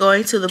we ended up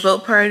going to the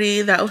boat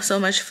party. That was so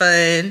much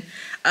fun.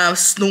 Went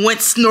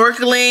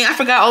snorkeling. I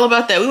forgot all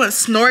about that. We went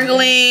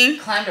snorkeling.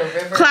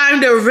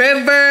 Climbed a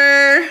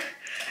river.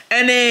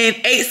 And then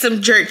ate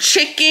some jerk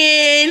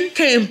chicken,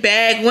 came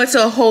back, went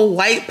to a whole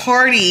white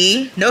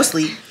party, no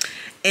sleep.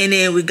 And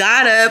then we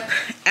got up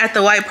at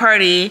the white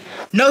party,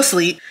 no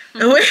sleep.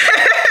 And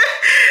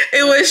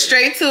it went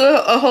straight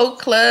to a whole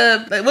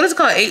club. Like, what is it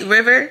called? 8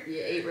 River?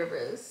 Yeah, 8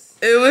 Rivers.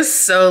 It was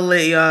so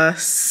lit, y'all.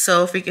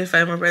 So freaking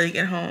fun. We're ready to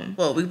get home.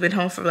 Well, we've been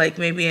home for like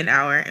maybe an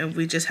hour and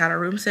we just had our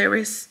room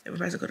service. And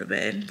we're about to go to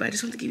bed. But I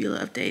just want to give you a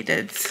little update.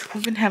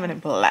 We've been having a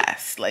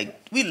blast. Like,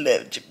 we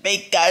love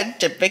Jamaica.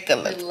 Jamaica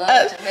loves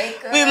us.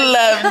 We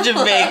love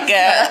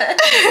Jamaica.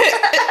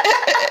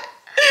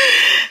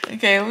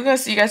 Okay, we're going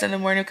to see you guys in the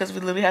morning because we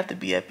literally have to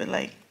be up in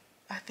like,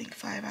 I think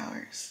 5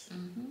 hours.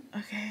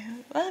 Okay,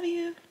 love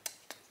you.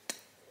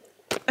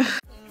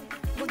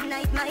 Good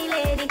night, my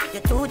lady.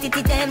 Your two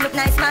titty them look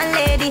nice, my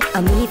lady.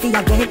 I'm me for you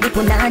get the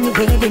punani,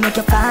 baby. Make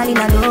you fall in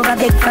love, a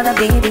beg for a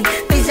baby.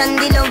 Vision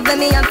the love when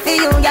me have for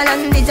you, girl.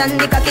 And vision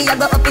the cocky you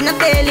go up in a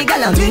belly,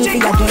 girl. I'm me for you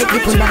get the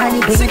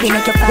punani, baby.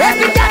 Make you fall in love.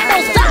 Every girl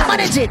knows that.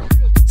 Manage it,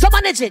 so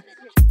manage it,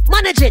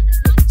 manage it,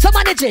 so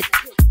manage it,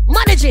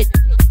 manage it,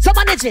 so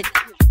manage it.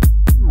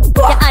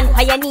 Your hand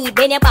on your knee,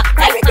 bend your back.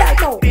 Every girl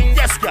know.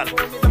 Yes, girl.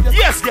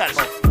 Yes, girl.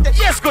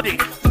 Yes, goodie.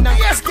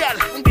 Yes, girl.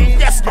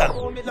 Yes,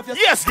 girl.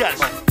 Yes, girl.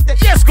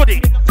 Yes,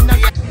 goodie. We're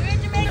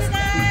in Jamaica,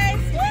 guys.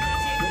 Woo!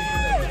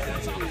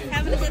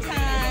 Having a good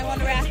time on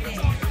the rafting.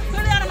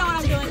 Clearly, I don't know what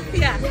I'm doing.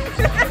 Yeah.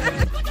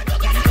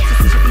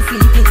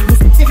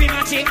 If you're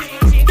not cheap,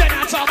 then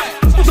I talk.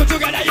 Put it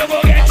together, you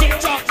go get TIK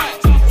TOK.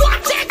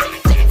 Watch it,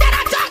 then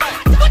I talk.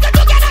 Put it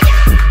together.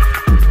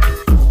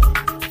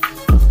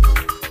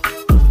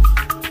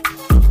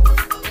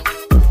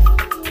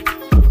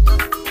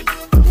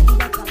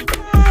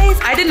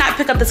 I did not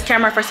pick up this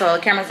camera. First of all,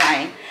 the camera's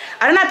dying.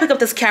 I did not pick up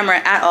this camera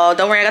at all.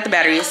 Don't worry, I got the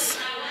batteries.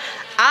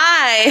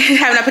 I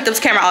have not picked up this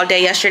camera all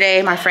day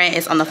yesterday. My friend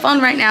is on the phone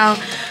right now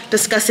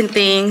discussing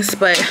things,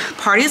 but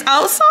party's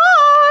outside.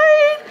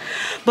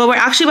 But we're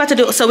actually about to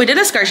do, so we did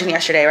an excursion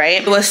yesterday,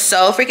 right? It was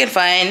so freaking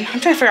fun. I'm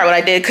trying to figure out what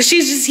I did because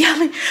she's just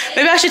yelling.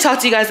 Maybe I should talk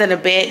to you guys in a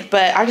bit,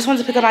 but I just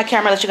wanted to pick up my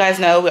camera, let you guys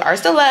know we are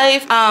still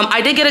live.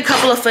 I did get a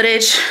couple of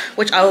footage,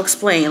 which I'll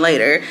explain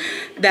later,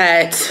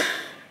 that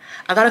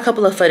I got a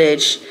couple of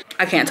footage.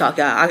 I can't talk,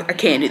 y'all. I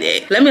can't do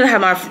that.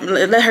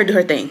 Let her do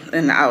her thing,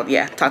 and I'll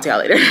talk to y'all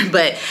later.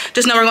 But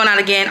just know we're going out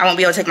again. I won't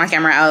be able to take my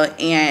camera out,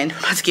 and we're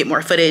about to get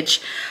more footage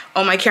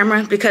on my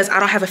camera because I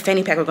don't have a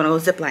fanny pack. We're gonna go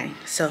ziplining.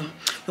 So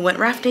we went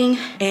rafting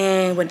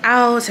and went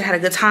out and had a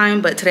good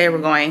time. But today we're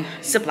going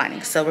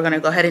ziplining, so we're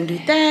gonna go ahead and do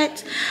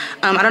that.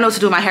 I don't know what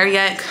to do with my hair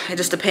yet. It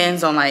just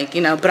depends on like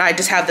but I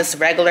just have this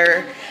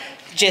regular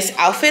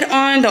outfit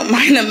on. Don't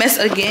mind the mess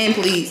again,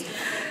 please.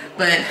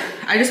 But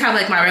I just have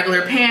like my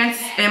regular pants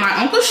and my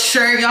uncle's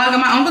shirt. Y'all,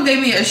 my uncle gave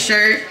me a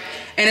shirt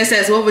and it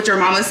says, "What would your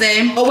mama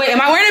say?" Oh wait,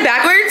 am I wearing it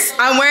backwards?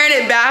 I'm wearing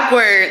it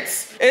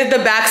backwards. The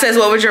back says,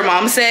 "What would your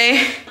mom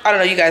say?" I don't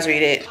know, you guys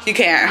read it. You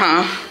can't,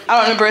 huh? I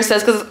don't remember what it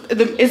says because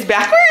it's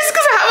backwards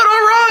because I have it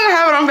on wrong. I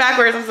have it on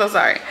backwards, I'm so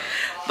sorry.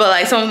 But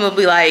like someone will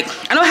be like,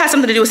 I know it has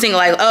something to do with singing,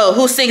 like, oh,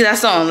 who sings that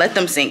song? Let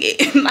them sing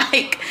it.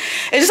 Like,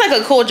 it's just like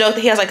a cool joke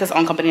that he has like his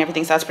own company and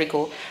everything, so that's pretty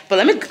cool. But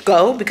let me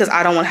go because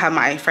I don't want to have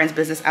my friend's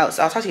business out.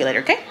 So I'll talk to you later,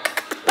 okay?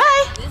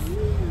 Bye.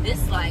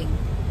 This like,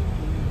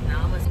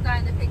 now I'm gonna guy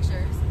in the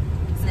pictures,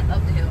 snip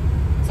up the hill.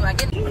 So I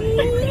get. I'm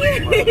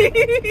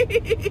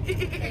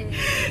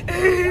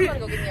gonna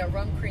go get me a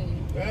rum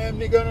cream.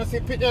 Me gonna see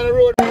picture on the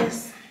road.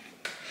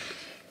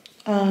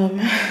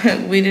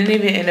 We didn't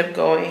even end up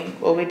going.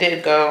 Well, we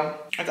did go.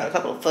 I got a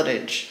couple of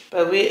footage,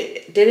 but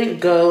we didn't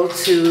go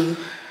to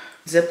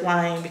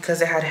Zipline because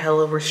they had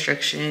hella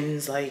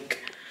restrictions, like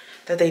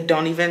that they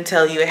don't even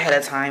tell you ahead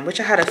of time, which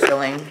I had a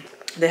feeling.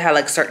 They had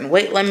like certain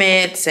weight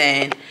limits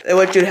and they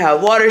want you to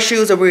have water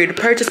shoes, or we were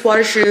to purchase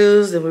water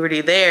shoes, and we were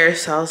already there.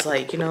 So I was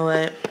like, you know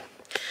what?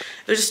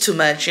 It was just too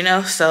much, you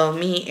know? So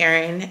me,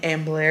 Aaron,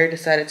 and Blair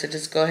decided to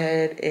just go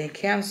ahead and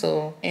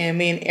cancel. And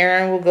me and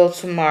Aaron will go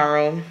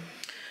tomorrow.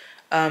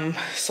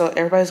 So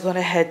everybody's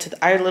gonna head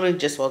to I literally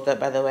just woke up,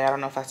 by the way. I don't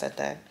know if I said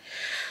that.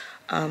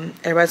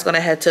 Everybody's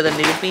gonna head to the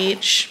nude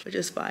beach, which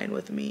is fine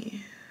with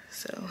me.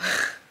 So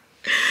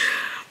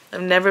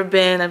I've never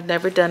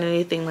done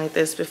anything like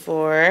this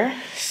before.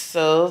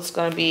 So it's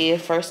gonna be a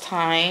first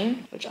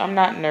time, which I'm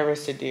not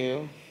nervous to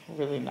do.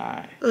 Really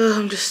not. Ugh,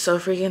 I'm just so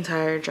freaking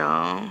tired,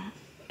 y'all.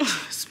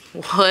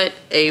 What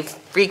a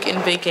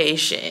freaking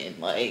vacation.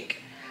 Like,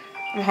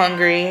 I'm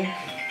hungry.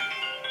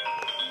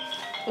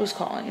 Who's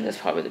calling? That's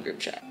probably the group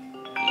chat.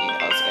 Yeah,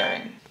 I was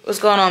Aaron. What's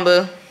going on,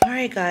 boo? All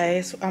right,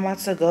 guys. I'm about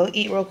to go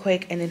eat real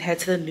quick and then head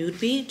to the nude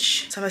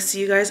beach. So I'm gonna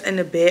see you guys in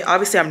a bit.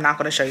 Obviously, I'm not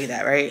gonna show you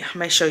that, right? I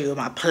might show you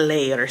my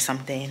plate or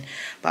something.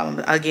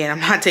 But again, I'm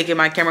not taking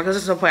my camera because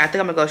there's no point. I think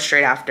I'm gonna go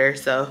straight after.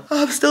 So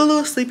I'm still a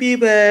little sleepy,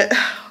 but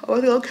I'm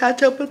gonna go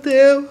catch up with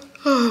them.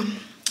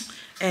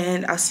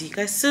 And I'll see you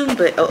guys soon.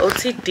 But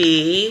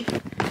OOTD.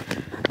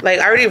 Like,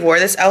 I already wore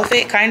this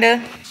outfit, kind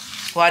of.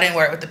 Well, I didn't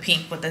wear it with the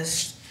pink with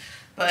this.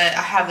 But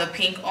I have the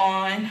pink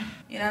on,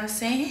 you know what I'm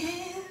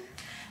saying?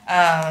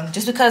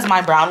 Just because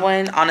my brown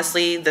one,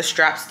 honestly, the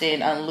straps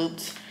didn't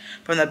unlooped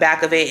from the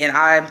back of it, and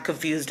I'm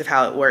confused of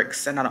how it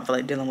works, and I don't feel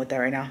like dealing with that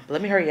right now. But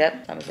let me hurry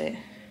up. That was it.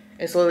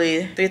 It's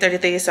literally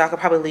 3:33, so I could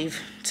probably leave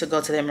to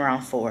go to them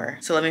around 4.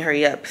 So let me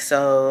hurry up.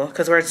 So,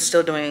 because we're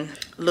still doing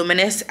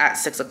Luminous at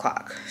 6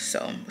 o'clock.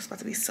 So it's about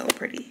to be so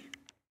pretty.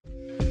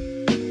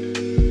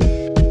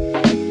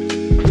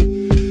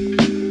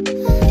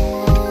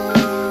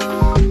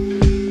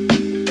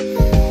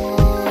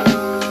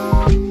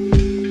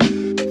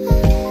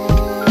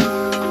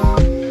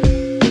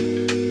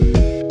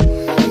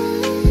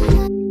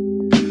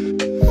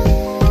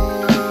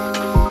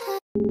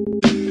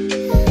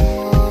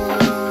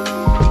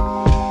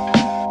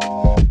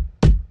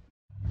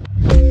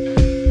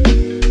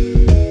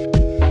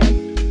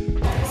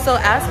 So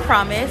as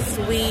promised,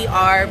 we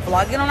are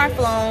vlogging on our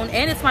phone,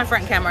 and it's my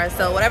front camera,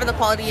 so whatever the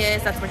quality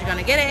is, that's what you're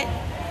gonna get it.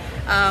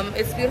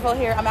 It's beautiful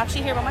here. I'm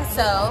actually here by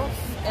myself,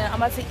 and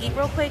I'm about to eat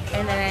real quick,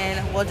 and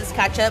then we'll just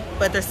catch up.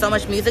 But there's so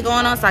much music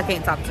going on, so I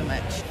can't talk too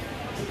much.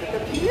 The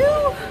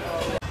view.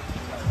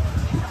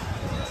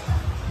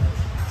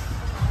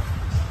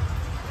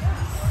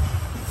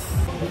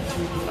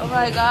 Oh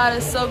my God,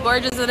 it's so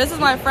gorgeous, and this is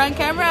my front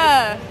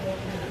camera.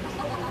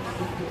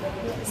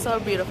 It's so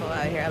beautiful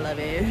out here. I love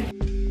it.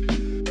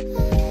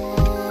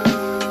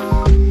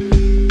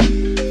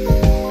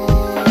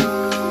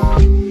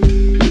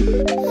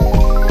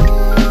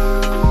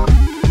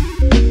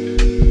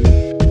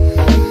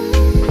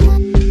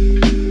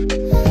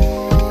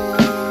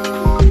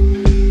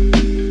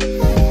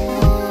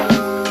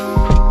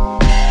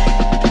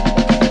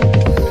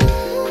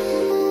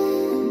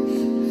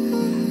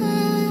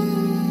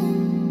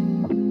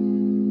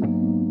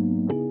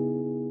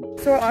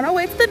 So we're on our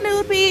way to the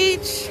nude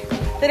beach.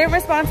 They didn't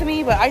respond to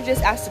me, but I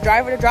just asked the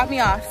driver to drop me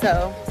off.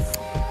 So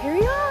here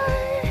we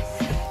are.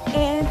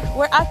 And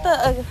we're at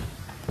the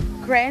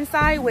grand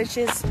side, which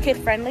is kid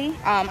friendly.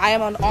 I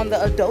am on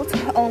the adult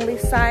only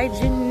side,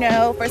 you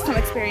know, first time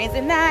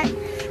experiencing that.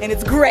 And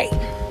it's great,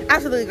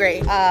 absolutely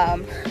great.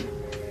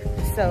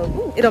 So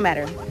ooh, it don't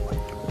matter,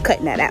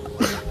 cutting that out.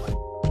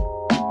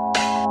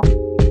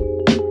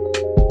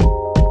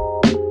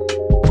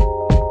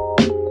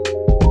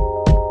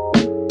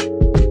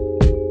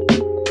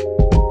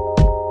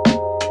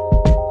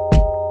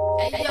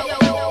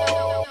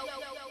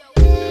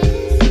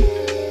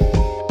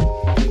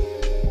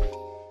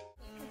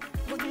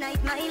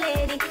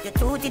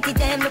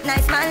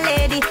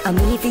 I'm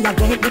if you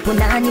get the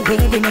punani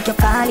baby, make you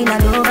fall in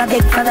love, a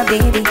beg for a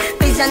baby.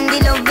 Vision the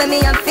love when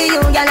me have for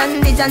you, girl,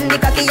 and vision the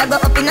cocky you go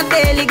up in a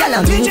belly, girl.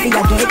 I'm if you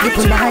get the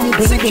punani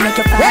baby, make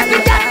you fall in love.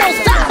 Every girl now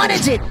start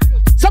manage it,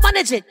 so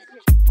manage it,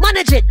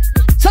 manage it,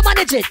 so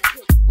manage it,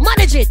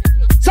 manage it,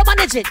 so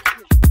manage it.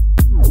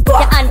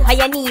 Your hand on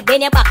your knee,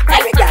 bend your back.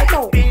 Every girl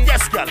now.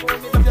 Yes, girl.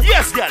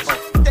 Yes, girl.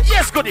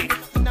 Yes, goodie.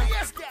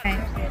 Yes,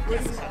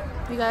 girl.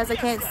 You guys, I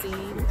can't see.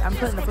 I'm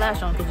putting the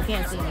flash on because you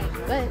can't see me.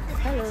 But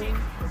hello.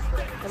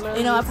 Hello.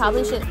 You know, I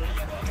probably should.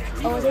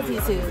 Oh, it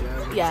is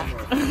YouTube. Yeah.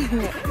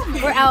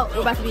 We're out.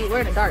 We're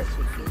in the dark.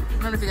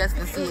 I don't know if you guys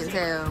can see and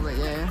tell, but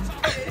yeah.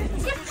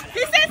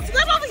 He said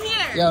swim over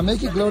here. Yeah,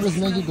 make it glow. Just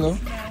make it glow.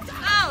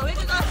 Oh,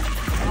 make it go.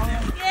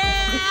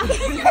 Yeah.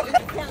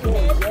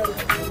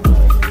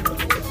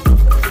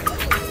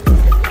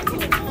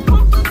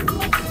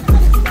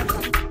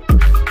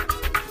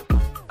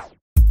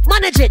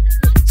 Manage it,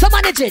 so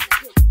manage it,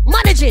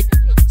 manage it,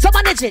 so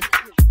manage it.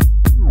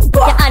 Put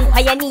your hand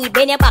on your knee,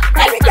 bend your back.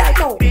 Yes,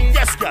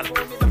 girl.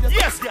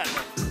 Yes, girl.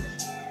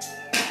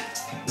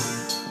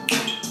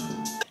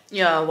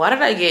 Yo, why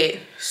did I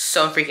get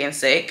so freaking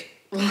sick?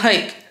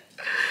 Like,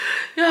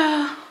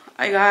 yeah,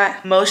 I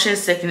got motion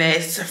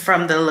sickness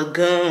from the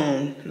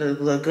lagoon.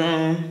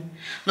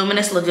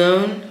 Luminous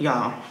Lagoon,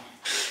 y'all.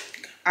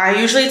 I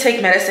usually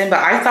take medicine, but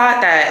I thought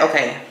that,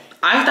 okay,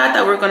 I thought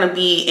that we're gonna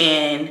be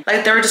in,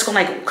 like they were just gonna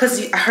like,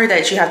 cause I heard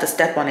that you have to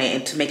step on it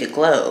and to make it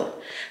glow.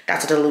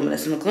 That's what the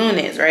Luminous Lagoon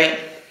is, right?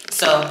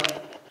 So, I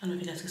don't know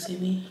if you guys can see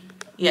me.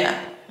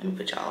 Yeah, let me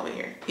put y'all over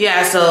here.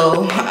 Yeah,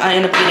 so I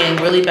ended up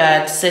getting really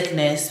bad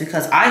sickness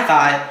because I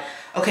thought,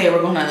 okay,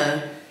 we're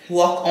gonna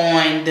walk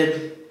on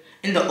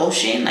in the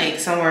ocean, like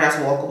somewhere that's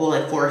walkable,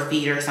 like 4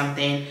 feet or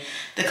something,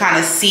 to kind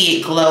of see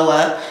it glow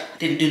up.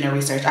 Didn't do no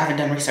research. I haven't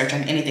done research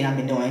on anything I've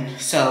been doing.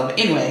 So, but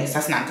anyways,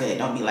 that's not good.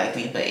 Don't be like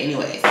me. But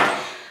anyways,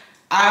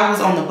 I was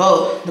on the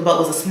boat. The boat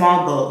was a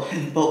small boat,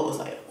 and the boat was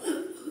like,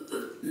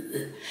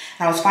 and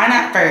I was fine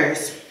at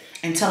first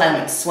until I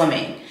went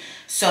swimming.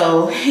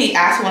 So he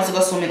asked me once to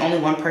go swimming. Only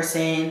one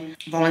person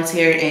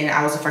volunteered, and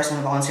I was the first one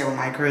to volunteer with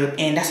my group.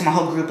 And that's when my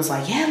whole group was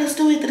like, yeah, let's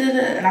do it.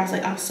 And I was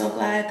like, I'm so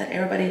glad that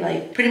everybody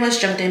like pretty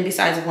much jumped in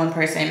besides one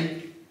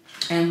person.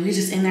 And we were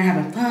just in there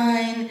having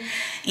fun,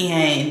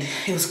 and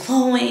it was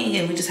glowing,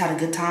 and we just had a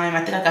good time.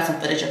 I think I got some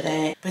footage of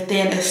that. But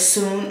then as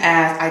soon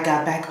as I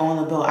got back on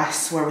the boat, I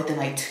swear within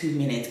like 2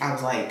 minutes, I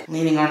was like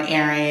leaning on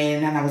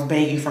Aaron, and I was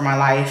begging for my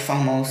life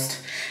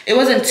almost. It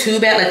wasn't too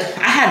bad. Like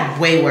I had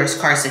way worse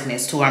car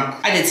sickness too.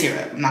 I did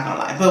tear up, I'm not gonna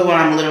lie. But when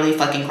I'm literally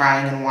fucking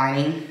crying and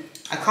whining,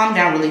 I calmed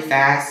down really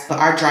fast. But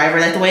our driver,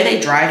 like the way they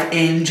drive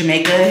in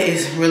Jamaica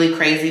is really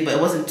crazy, but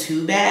it wasn't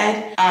too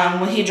bad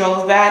when he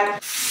drove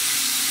back.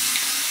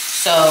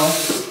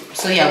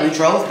 So yeah, we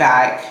drove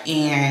back,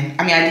 and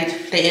I mean,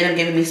 they ended up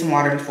giving me some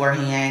water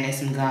beforehand and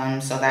some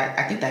gum, so that,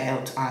 I think that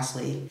helped,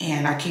 honestly.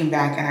 And I came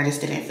back and I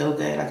just didn't feel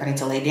good. Like I need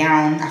to lay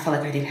down. I felt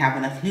like I didn't have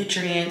enough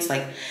nutrients.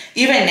 Like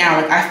even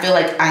now, like I feel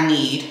like I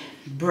need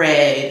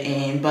bread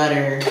and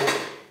butter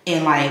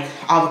and like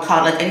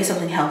avocado, like I need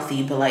something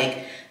healthy, but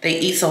like they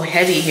eat so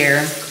heavy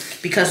here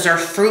because their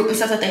fruit and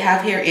stuff that they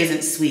have here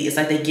isn't sweet. It's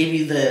like they give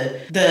you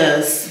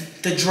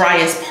the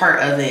driest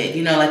part of it.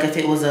 You know, like if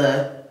it was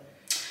a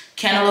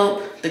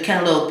cantaloupe, the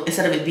cantaloupe,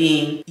 instead of it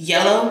being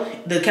yellow,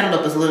 the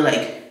cantaloupe is a little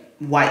like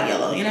white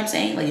yellow. You know what I'm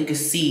saying? Like you can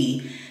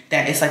see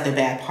that it's like the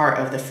bad part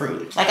of the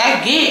fruit. Like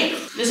I get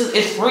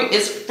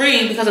it's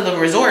free because of the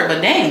resort,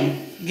 but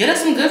dang, get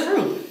us some good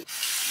fruit.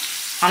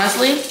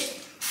 Honestly,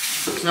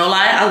 no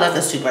lie, I love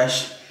this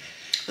toothbrush.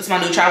 This is my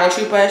new travel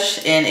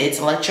toothbrush, and it's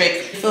electric.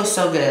 It feels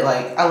so good.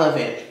 Like I love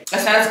it.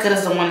 It's not as good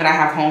as the one that I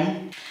have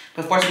home,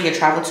 but fortunately, to be a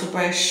travel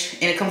toothbrush,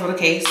 and it comes with a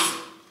case.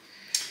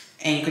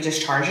 And you could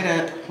just charge it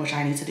up, which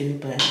I need to do,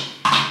 but.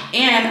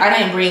 And I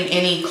didn't bring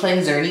any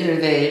cleanser, I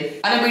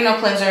didn't bring no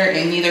cleanser,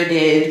 and neither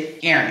did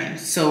Aaron.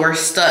 So we're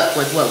stuck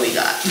with what we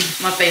got.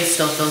 My face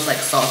still feels like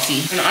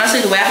salty. And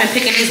honestly, the way I've been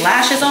picking these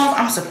lashes off,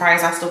 I'm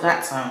surprised I still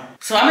got some.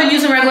 So I've been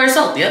using regular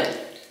soap, yep.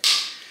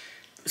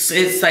 So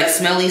it's like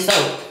smelly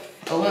soap.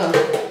 Oh well.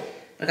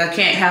 Like I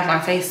can't have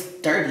my face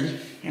dirty,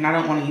 and I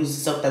don't want to use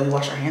the soap that we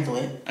wash our hands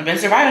with. I've been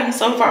surviving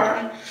so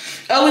far.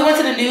 Oh, we went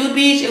to the nude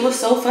beach. It was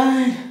so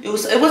fun. It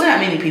wasn't that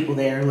many people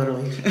there,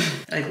 literally.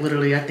 Like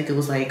literally, I think it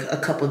was like a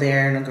couple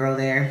there and a girl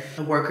there,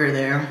 a worker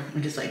there,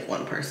 and just like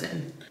one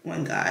person,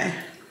 one guy.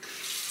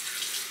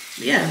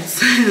 But yeah,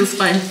 it was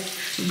fun.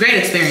 Great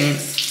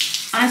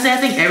experience. Honestly, I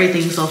think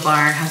everything so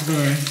far has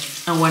been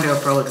a Wonder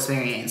Pro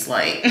experience.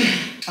 Like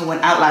I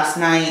went out last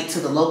night to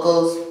the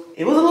locals.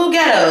 It was a little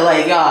ghetto,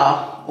 like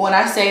y'all. When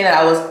I say that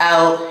I was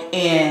out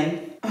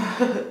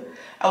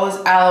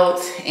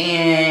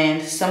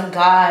and some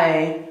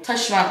guy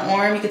touched my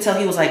arm, you could tell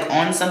he was like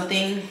on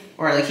something,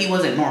 or like he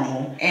wasn't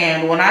normal.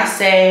 And when I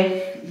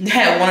say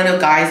that one of the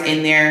guys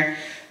in there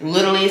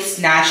literally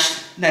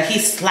snatched, that he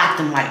slapped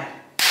him like,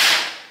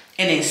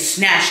 and then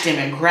snatched him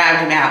and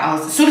grabbed him out.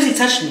 As soon as he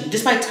touched me,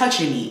 just by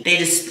touching me,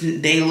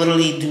 they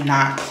literally do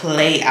not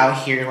play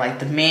out here. Like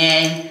the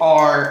men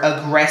are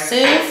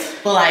aggressive,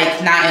 but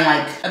like not in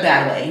like a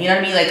bad way. You know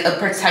what I mean? Like a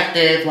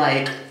protective,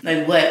 like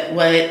what?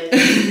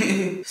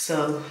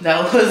 So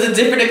that was a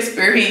different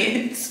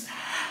experience.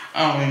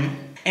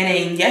 And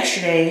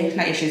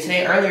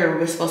then earlier we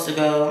were supposed to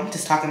go, I'm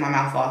just talking my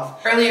mouth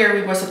off. Earlier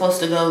we were supposed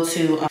to go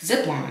to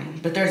zip line,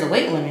 but there's a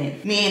weight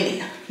limit.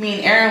 Me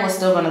and Aaron was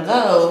still gonna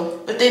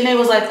go, but then they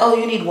was like, oh,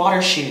 you need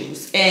water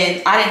shoes.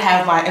 And I didn't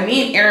have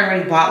me and Aaron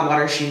already bought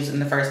water shoes in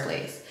the first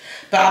place.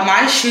 But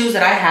my shoes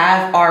that I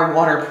have are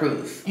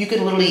waterproof. You could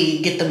literally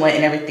get them wet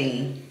and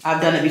everything. I've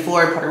done it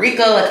before in Puerto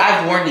Rico. Like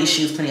I've worn these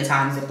shoes plenty of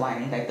times in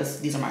blind. Like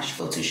these are my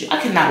go-to shoes.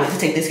 I cannot wait to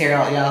take this hair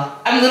out, y'all.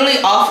 I'm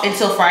literally off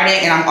until Friday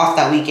and I'm off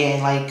that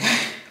weekend. Like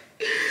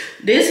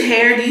this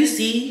hair, do you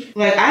see?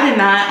 Like I did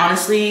not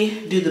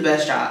honestly do the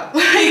best job.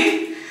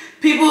 Like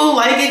people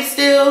like it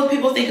still.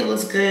 People think it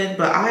looks good,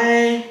 but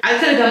I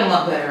could have done a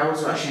lot better. I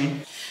was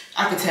rushing.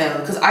 I could tell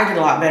because I did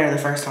a lot better the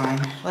first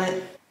time.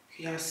 But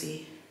y'all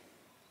see?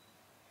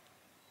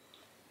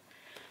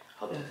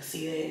 Hope y'all can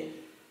see that.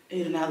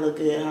 It did not look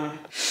good, huh?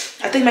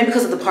 I think maybe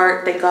because of the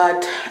part, thank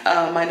God,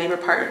 my neighbor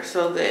part is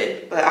so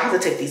good. But I have to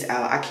take these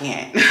out. I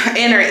can't.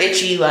 And they're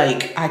itchy.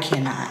 Like I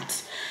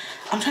cannot.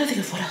 I'm trying to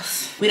think of what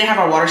else. We didn't have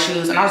our water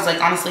shoes, and I was like,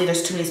 honestly,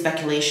 there's too many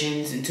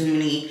speculations and too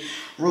many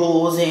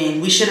rules,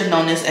 and we should have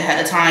known this ahead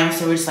of time.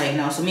 So we're just like,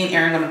 no. So me and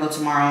Aaron are gonna go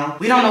tomorrow.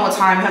 We don't know what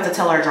time. We have to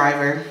tell our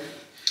driver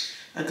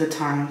a good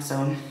time.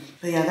 So,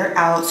 but yeah, they're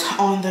out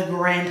on the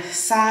grand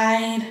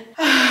side,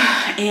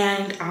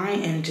 and I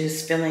am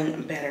just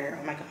feeling better.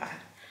 Oh my God.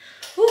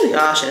 Ooh,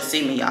 y'all should have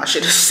seen me. Y'all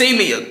should have seen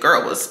me. Your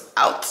girl was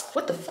out.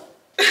 What the fuck?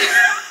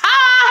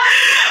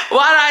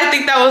 Why did I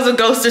think that was a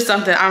ghost or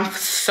something? I'm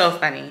so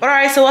funny. But all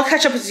right, so I'll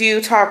catch up with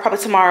you probably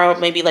tomorrow.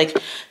 Maybe like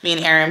me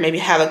and Aaron, maybe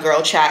have a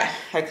girl chat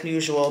like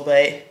usual.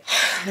 But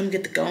let me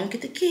get the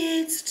get the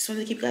kids. Just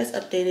wanted to keep you guys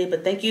updated.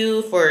 But thank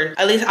you for,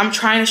 at least I'm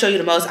trying to show you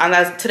the most.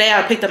 Today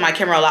I picked up my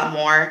camera a lot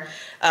more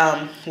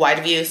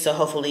wide view, so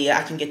hopefully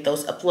I can get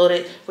those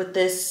uploaded with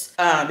this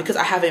because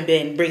I haven't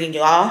been bringing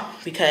y'all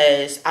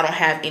because I don't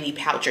have any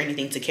pouch or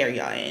anything to carry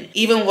y'all in.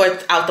 Even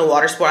without the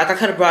water sport, like I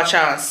could have brought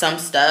y'all on some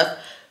stuff,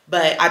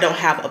 but I don't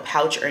have a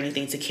pouch or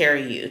anything to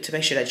carry you to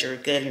make sure that you're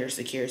good and you're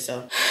secure.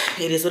 So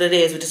it is what it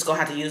is. We're just gonna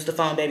have to use the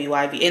phone, baby,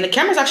 YV. And the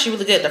camera's actually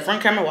really good. The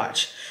front camera,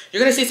 watch.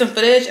 You're gonna see some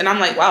footage and I'm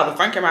like, wow, the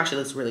front camera actually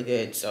looks really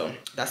good. So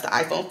that's the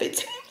iPhone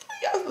 15.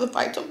 Yeah, the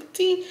iPhone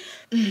 15.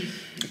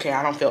 Okay,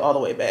 I don't feel all the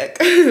way back.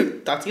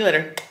 Talk to you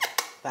later.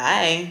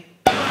 Bye.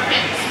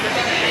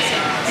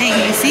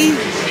 Hey, you see?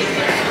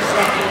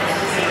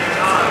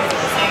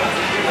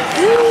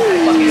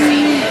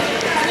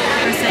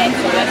 We're saying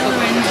goodbye to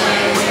Lorenzo.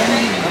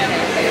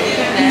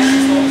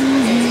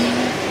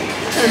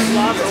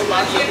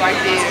 Right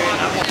there.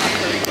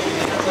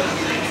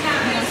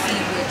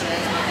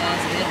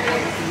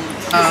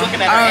 I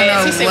don't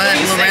know what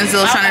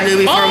Lorenzo's trying to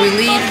do before we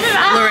leave.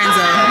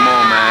 Lorenzo. Come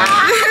on, man.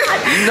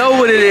 You know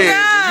what it is.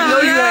 You know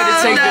you had to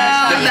take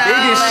the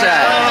biggest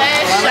shot.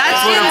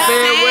 That's for the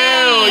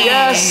farewell.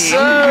 Yes,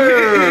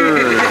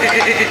 sir.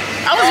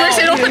 I was gonna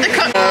say don't put the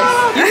cup.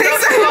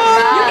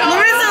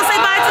 Lorenzo, say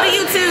bye to the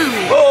YouTube.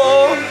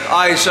 Oh, all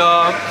right,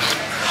 y'all.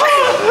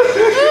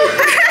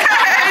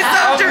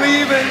 I'm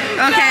leaving.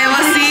 Okay,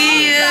 we'll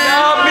see you.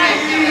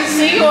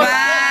 See you.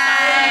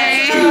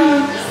 Bye.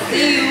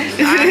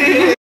 See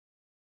you.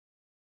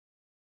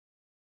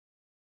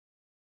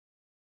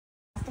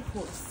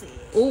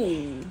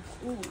 Ooh.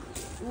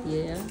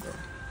 Yeah.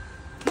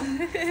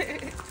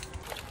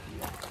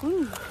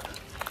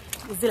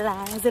 Zilla. I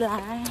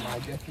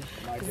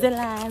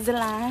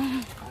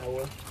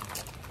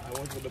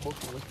went with the book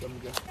and was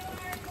coming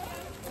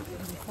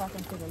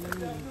talking to the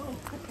lady.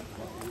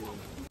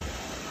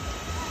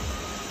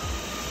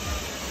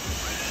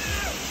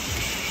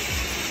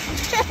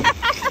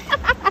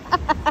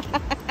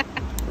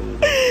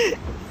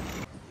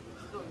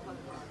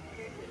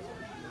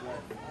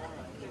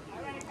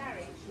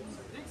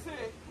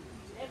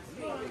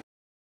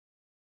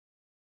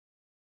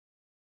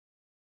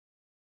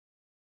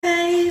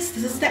 Guys,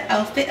 this is the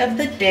outfit of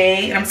the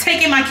day, and I'm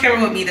taking my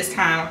camera with me this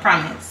time, I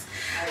promise.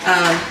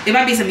 It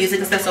might be some music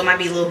and stuff, so it might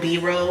be a little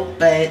b-roll,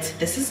 but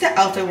this is the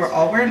outfit. We're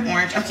all wearing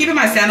orange. I'm keeping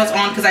my sandals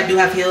on because I do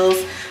have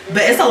heels,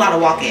 but it's a lot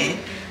of walking.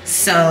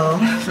 So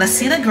let's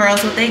see the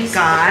girls what they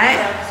got.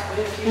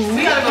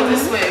 We gotta go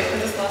this way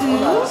because it's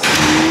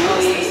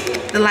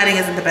The lighting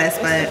isn't the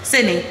best, but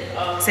Sydney,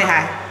 say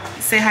hi.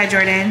 Say hi,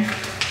 Jordan.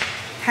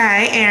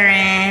 Hi,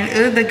 Aaron.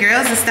 Ooh, the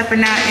girls are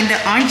stepping out in the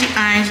orangey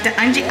orange, the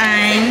orangey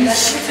orange.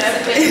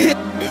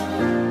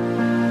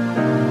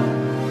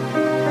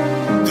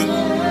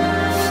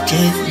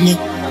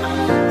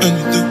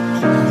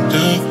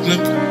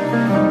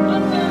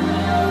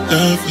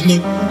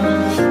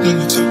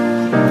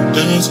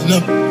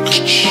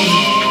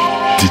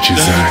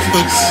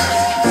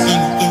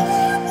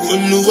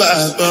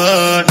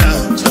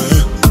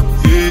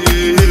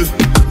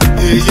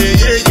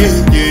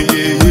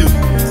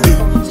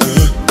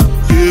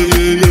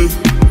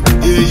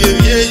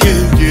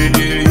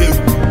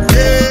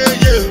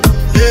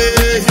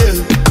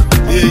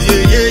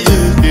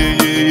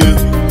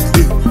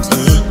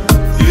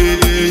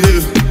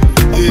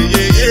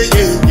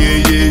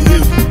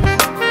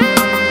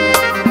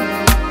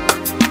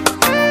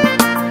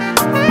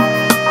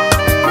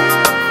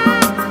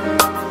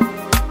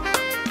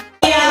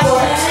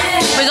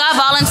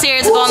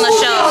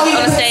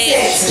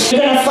 You're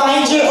gonna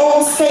find your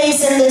own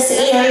space in this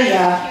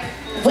area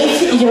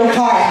with your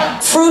partner.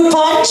 Fruit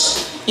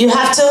punch, you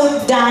have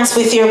to dance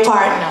with your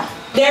partner.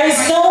 There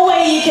is no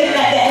way you can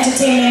let the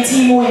entertainment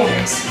team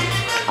win.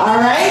 All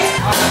right?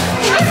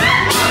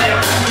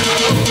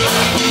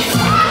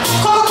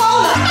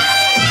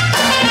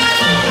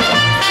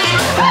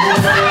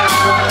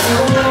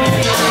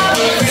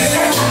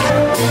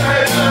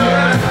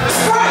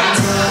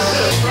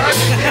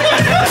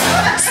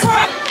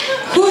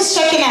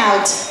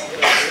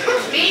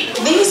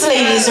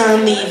 ladies are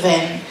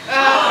leaving.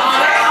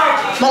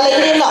 My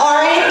lady in the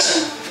orange.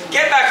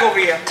 Get back over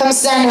here. Come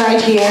stand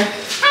right here.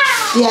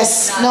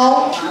 Yes.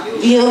 No.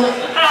 You.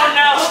 Oh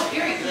no.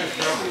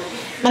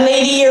 My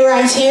lady, you're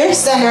right here.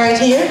 Stand right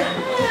here.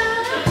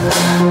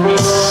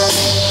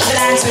 I'll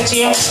dance with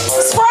you.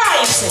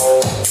 Sprite.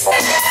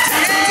 Nice.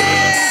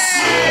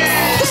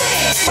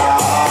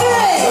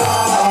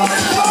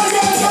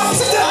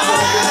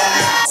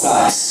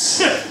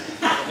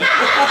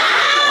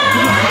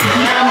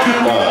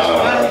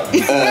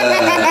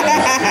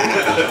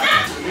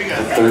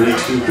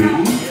 32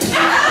 beats.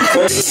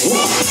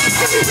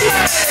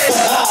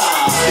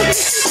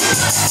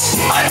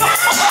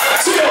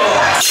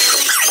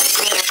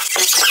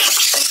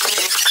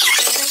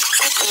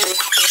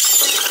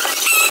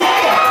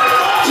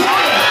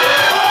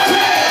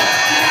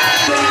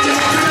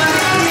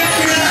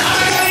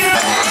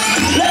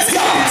 Let's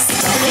go.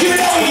 Give it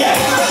up again.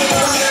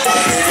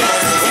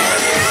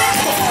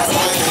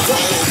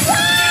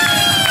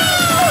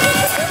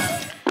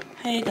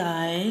 Hey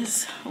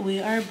guys,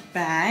 we are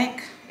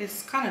back.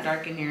 It's kind of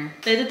dark in here.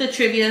 They did the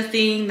trivia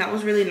thing. That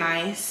was really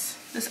nice.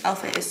 This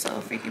outfit is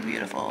so freaking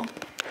beautiful.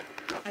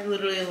 I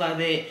literally love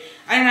it.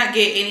 I did not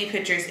get any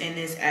pictures in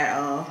this at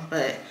all,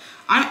 but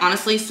I'm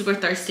honestly super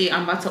thirsty.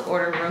 I'm about to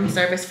order room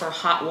service for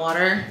hot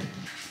water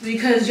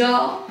because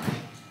y'all,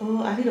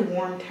 oh, I need a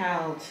warm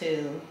towel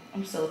too.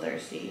 I'm so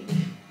thirsty.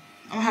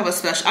 I'm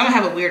gonna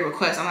have a weird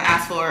request. I'm gonna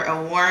ask for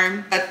a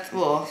warm,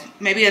 well,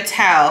 maybe a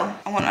towel.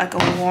 I want like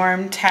a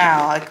warm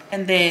towel,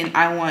 and then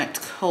I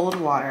want cold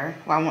water.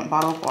 Well, I want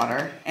bottled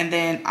water. And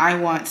then I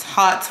want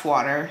hot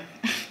water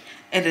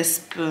and a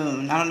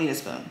spoon. I don't need a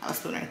spoon. A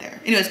spoon right there.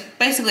 Anyways,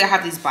 basically I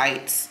have these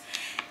bites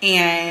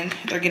and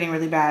they're getting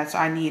really bad, so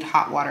I need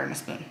hot water and a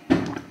spoon.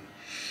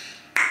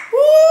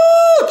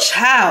 Woo,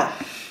 chow.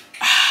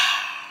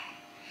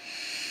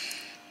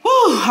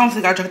 Woo, I don't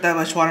think I drank that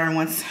much water in a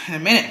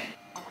minute.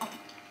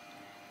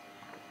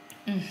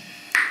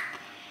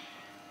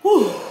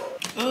 Whew.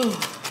 Ooh,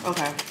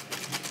 okay.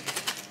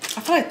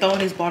 I feel like throwing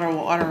these bottled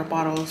water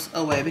bottles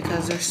away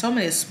because there's so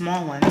many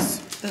small ones.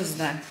 This is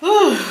done.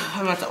 Whew.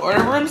 I'm about to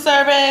order room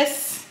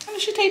service. How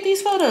did she take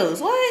these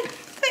photos? What?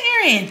 Look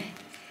at Erin.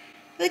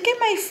 Look at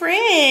my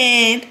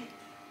friend.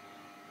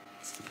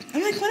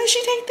 I'm like, when did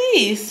she take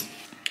these?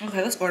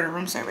 Okay, let's order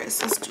room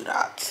service. Let's do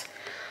that.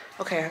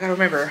 Okay, I gotta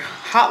remember,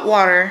 hot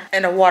water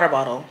and a water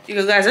bottle.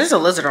 Because guys, there's a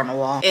lizard on the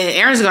wall. And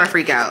Erin's gonna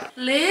freak out.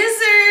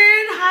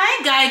 Lizard,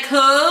 hi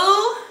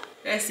Geico.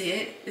 Did I see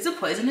it? Is it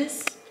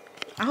poisonous?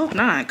 I hope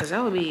not, because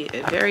that would be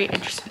very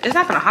interesting. It's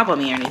not gonna hop on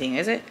me or anything,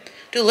 is it?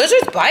 Do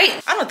lizards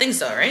bite? I don't think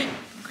so, right?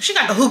 She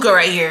got the hookah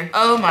right here.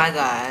 Oh my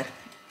God.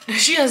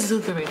 She has the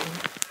hookah right here.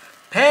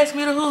 Pass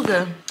me the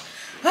hookah.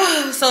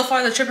 So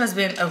far, the trip has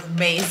been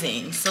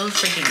amazing. So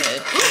freaking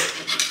good.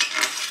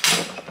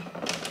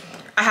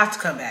 I have to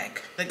come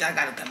back. Like, I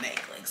gotta come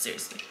back, like,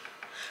 seriously.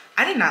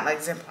 I did not like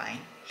zipline.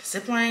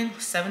 Zipline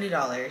was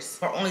 $70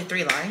 for only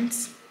 3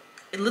 lines.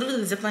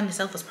 Literally, the zipline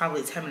itself was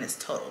probably 10 minutes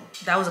total.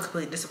 That was a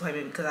complete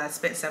disappointment because I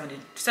spent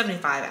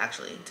 75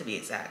 actually, to be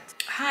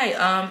exact. Hi,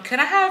 can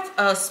I have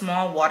a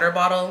small water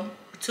bottle?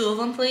 2 of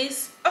them,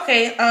 please.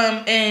 Okay,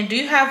 and do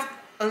you have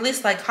at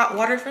least like hot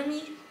water for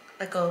me?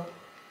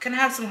 Can I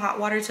have some hot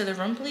water to the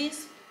room,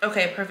 please?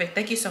 Okay, perfect.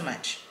 Thank you so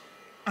much.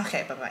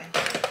 Okay, bye-bye.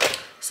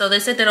 So they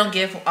said they don't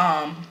give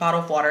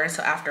bottled water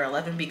until after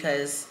 11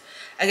 because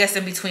I guess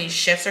in between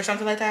shifts or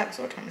something like that.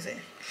 So what time is it?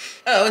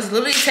 Oh, it's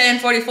literally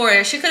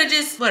 10:44. She could have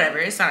just, whatever.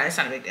 It's not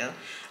a big deal.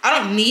 I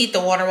don't need the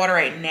water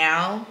right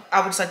now. I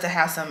would just like to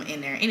have some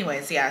in there.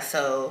 Anyways, yeah,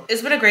 so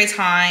it's been a great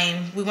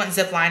time. We went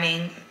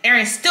ziplining.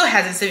 Erin still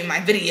hasn't sent me my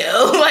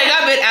video. Like,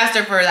 I've been asked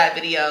her for that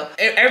video.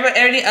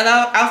 Any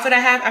other outfit I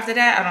have after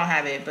that, I don't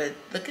have it. But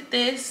look at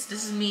this.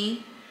 This is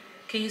me.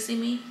 Can you see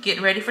me?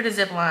 Getting ready for the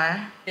zip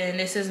line. And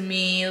this is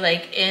me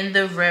like in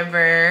the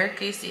river.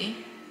 Can you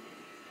see?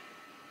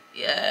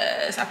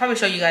 Yes, I'll probably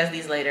show you guys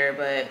these later,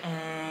 but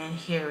and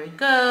here we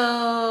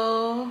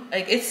go.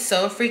 Like, it's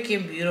so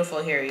freaking beautiful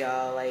here,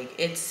 y'all. Like,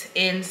 it's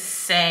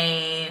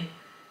insane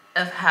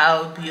of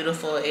how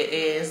beautiful it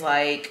is.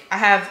 Like, I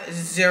have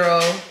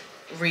 0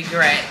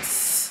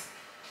 regrets.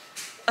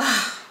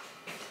 Ugh.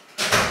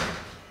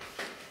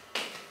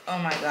 Oh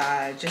my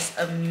God, just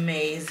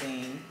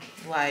amazing.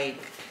 Like,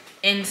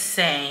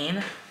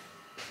 insane.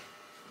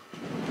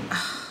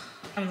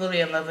 I'm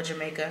literally in love with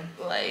Jamaica.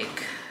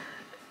 Like,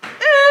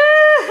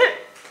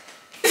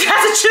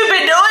 that's what you've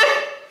been doing?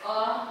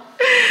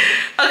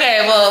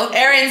 Okay, well,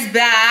 Erin's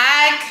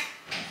back.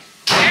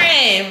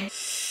 Erin.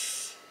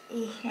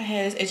 Ooh, my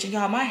head is itching,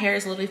 y'all. My hair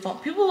is literally falling.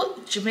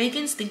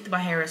 Jamaicans think that my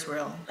hair is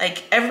real.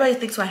 Like, everybody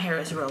thinks my hair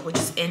is real, which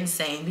is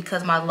insane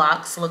because my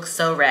locks look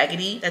so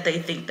raggedy that they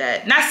think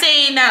that. Not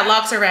saying that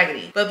locks are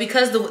raggedy, but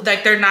because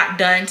they're not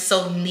done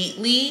so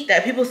neatly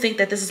that people think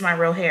that this is my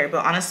real hair.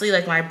 But honestly,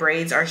 like, my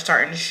braids are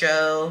starting to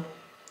show.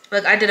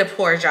 Like, I did a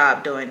poor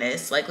job doing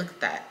this. Like, look at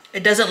that.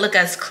 It doesn't look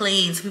as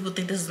clean, so people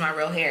think this is my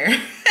real hair.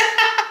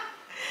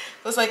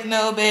 It's like,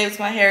 no, babes,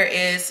 my hair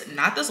is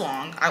not this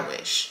long. I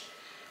wish.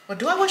 Well,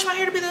 do I wish my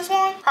hair to be this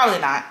long? Probably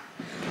not.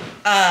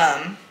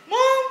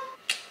 Well,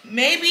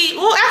 Maybe,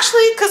 well,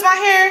 actually, because my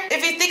hair,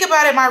 if you think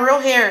about it, my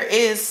real hair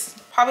is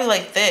probably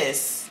like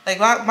this. Like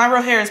my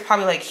real hair is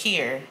probably like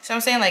here. So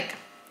I'm saying, like,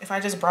 if I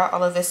just brought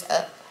all of this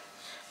up,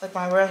 like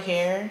my real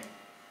hair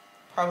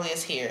probably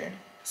is here.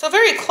 So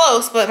very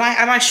close, but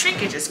my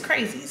shrinkage is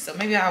crazy. So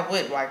maybe I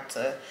would like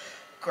to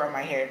grow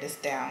my hair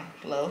just down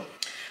low,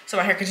 so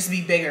my hair could just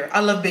be bigger.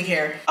 I love big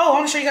hair. Oh, I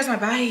want to show you guys my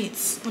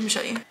bites. Let me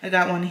show you. I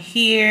got one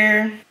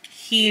here,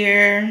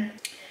 here,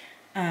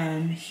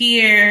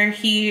 here,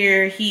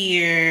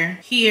 here,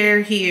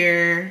 here,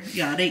 here.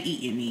 Y'all, they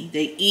eating me.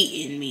 They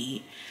eating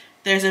me.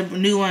 There's a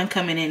new one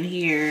coming in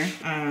here. Is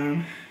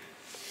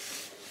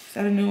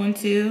that a new one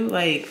too?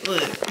 Like,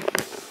 look.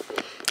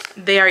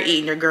 They are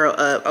eating your girl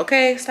up.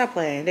 Okay, stop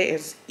playing. They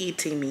is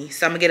eating me.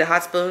 So I'm gonna get a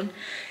hot spoon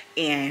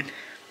and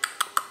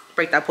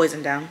break that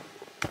poison down.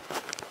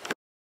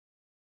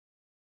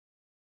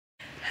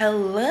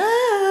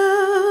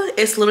 Hello.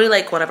 It's literally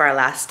like one of our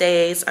last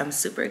days. I'm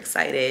super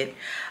excited.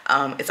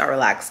 It's our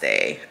relaxed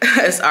day.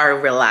 It's our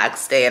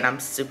relaxed day, and I'm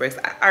super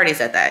excited. I already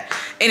said that.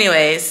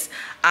 Anyways,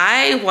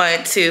 I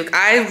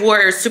wore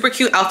a super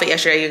cute outfit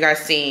yesterday. You guys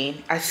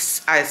seen. I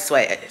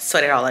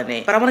sweated all in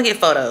it. But I want to get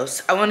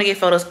photos. I want to get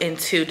photos in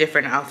 2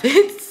 different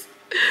outfits.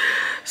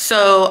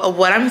 So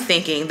what I'm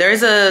thinking,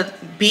 there's a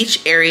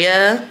beach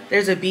area.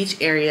 There's a beach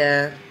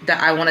area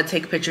that I want to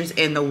take pictures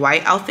in the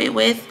white outfit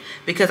with,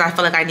 because I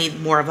feel like I need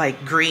more of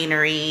like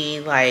greenery.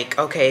 Like,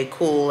 okay,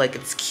 cool. Like,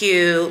 it's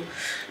cute.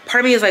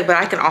 Part of me is like, but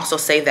I can also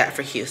save that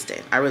for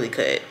Houston. I really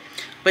could.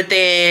 But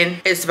then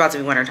it's about to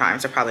be winter time,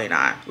 so probably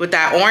not. With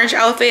that orange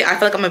outfit, I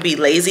feel like I'm gonna be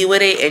lazy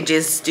with it and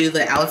just do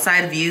the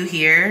outside view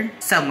here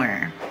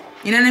somewhere.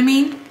 You know what I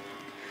mean?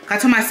 I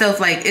told myself,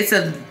 like, it's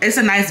a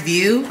nice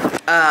view.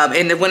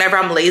 And whenever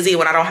I'm lazy,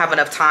 when I don't have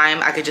enough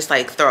time, I could just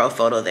like throw a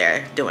photo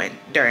there during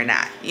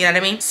that. You know what I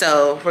mean?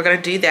 So we're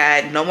gonna do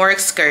that. No more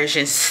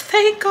excursions,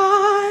 thank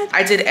God.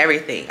 I did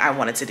everything I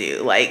wanted to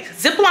do. Like,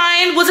 zip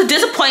line was a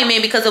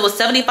disappointment because it was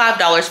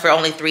 $75 for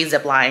only 3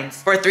 zip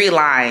lines, or 3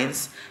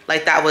 lines.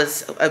 Like, that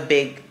was a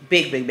big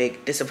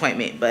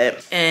disappointment.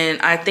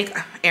 And I think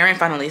Aaron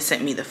finally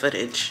sent me the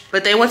footage.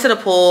 But they went to the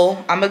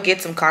pool. I'm gonna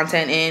get some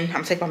content in. I'm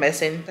gonna take my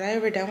medicine. Did I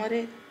ever download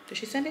it? Did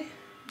she send it?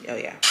 Oh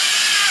yeah.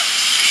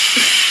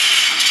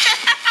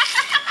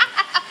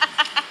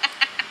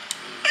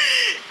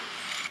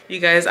 You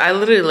guys, I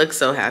literally look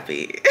so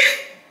happy.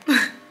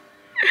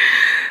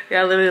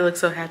 Yeah, I literally look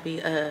so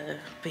happy.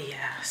 But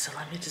yeah, so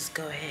let me just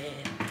go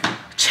ahead,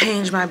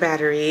 change my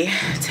battery,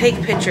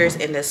 take pictures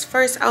in this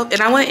first outfit.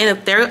 And I want to end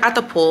up there at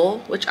the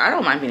pool, which I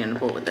don't mind being in the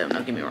pool with them,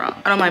 don't get me wrong.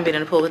 I don't mind being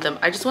in the pool with them.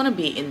 I just want to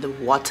be in the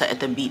water at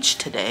the beach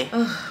today.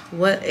 Ugh,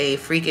 what a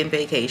freaking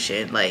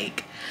vacation.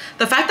 Like,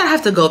 the fact that I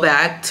have to go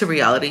back to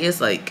reality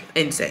is like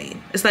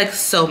insane. It's like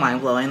so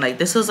mind-blowing. Like,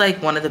 this was like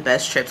one of the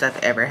best trips I've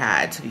ever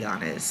had, to be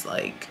honest.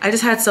 Like, I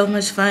just had so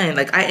much fun.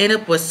 Like, I end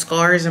up with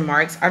scars and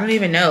marks. I don't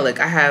even know. Like,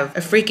 I have a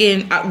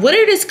freaking, where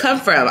did this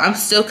come from? I'm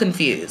still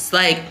confused.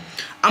 Like,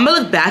 I'm gonna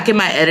look back at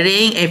my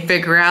editing and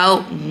figure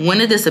out, when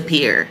did this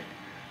appear?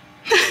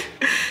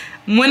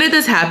 When did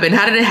this happen?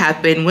 How did it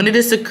happen? When did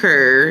this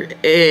occur?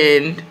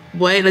 And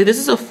what? Like, this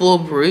is a full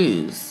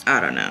bruise. I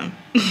don't know.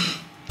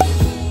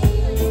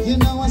 You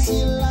know, I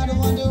see a lot of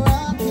wonder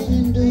I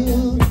can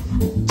do.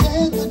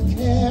 Take good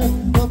care.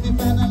 Hope you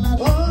find a lot.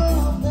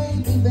 Oh,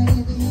 baby,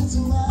 it's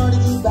hard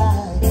to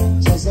buy.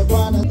 Just a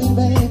one of the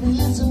baby,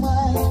 it's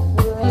why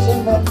we're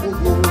rushing up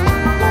with you.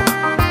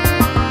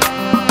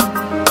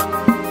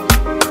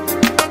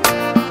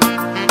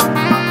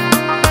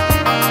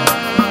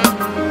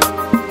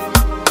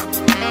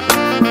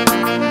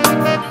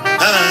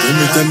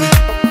 Tell me,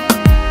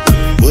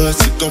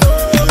 what's it gonna be?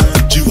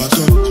 You are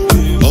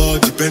gonna all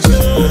depends on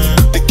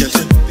the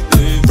girl.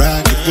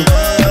 Ride the foot,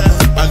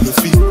 on the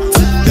feet,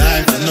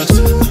 dive or not.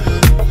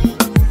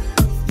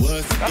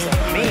 What's it gonna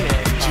be?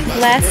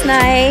 Last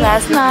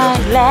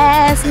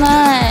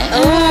night.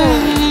 Oh,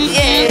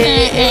 yeah.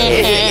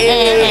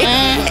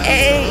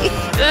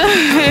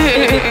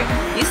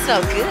 You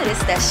so good.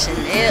 It's that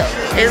Chanel.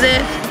 Is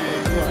it?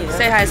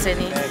 Say hi,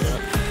 Sydney.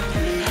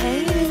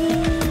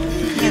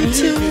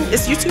 YouTube?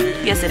 It's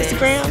YouTube? Yes, it is.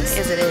 Instagram?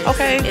 Yes, it is.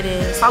 Okay. It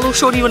is. Follow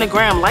Shorty on the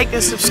gram. Like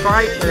and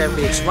subscribe to that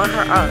bitch. Run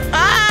her up.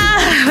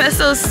 Ah, that's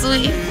so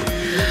sweet.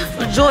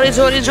 Jordy.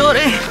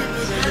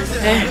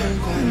 Hey.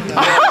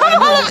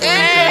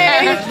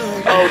 Hey.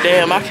 Oh,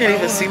 damn. I can't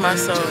even see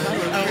myself.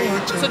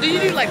 So do you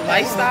do like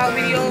lifestyle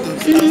videos?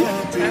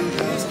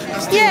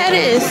 Mm-hmm. Yeah, it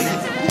is.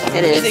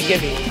 It is. What is it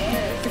giving?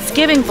 It's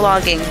giving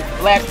vlogging.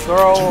 Black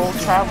girl,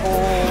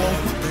 travel.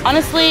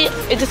 Honestly,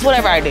 it's just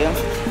whatever I do.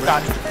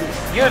 Gotcha.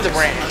 You're the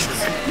brand.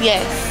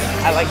 Yes.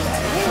 I like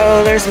that.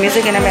 Oh, there's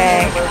music in the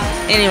bag.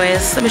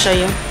 Anyways, let me show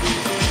you.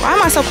 Why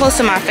am I so close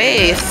to my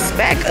face?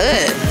 Back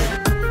up.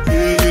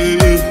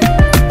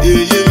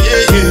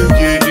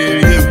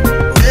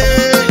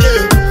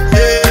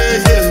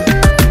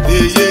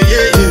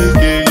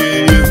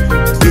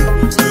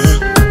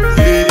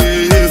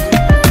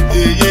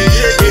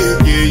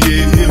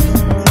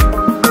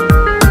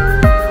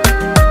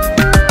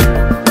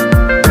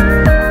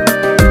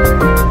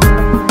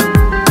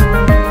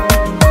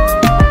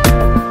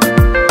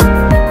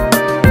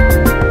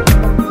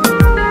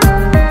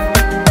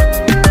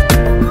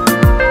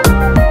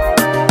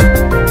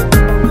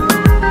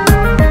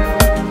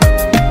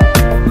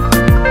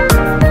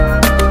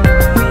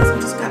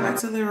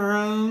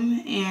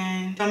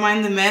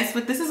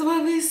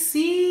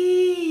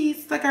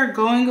 are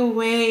going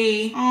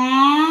away.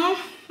 Aww,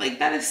 like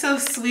that is so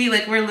sweet.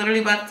 Like we're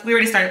literally we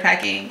already started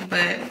packing,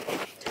 but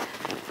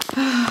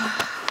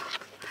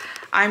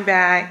I'm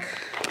back.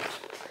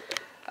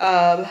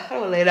 I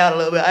want to lay down a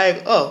little bit. I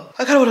kind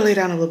of want to lay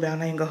down a little bit. I'm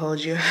not even gonna hold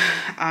you.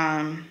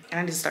 And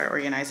I need to start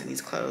organizing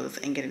these clothes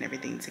and getting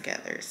everything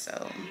together.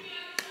 So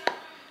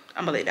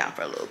I'm gonna lay down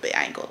for a little bit.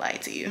 I ain't gonna lie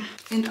to you.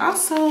 And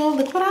also,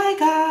 look what I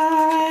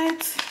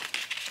got.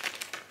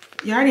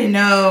 You already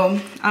know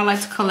I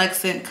like to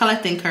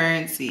collecting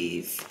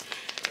currencies.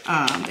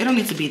 It don't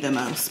need to be the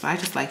most, but I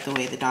just like the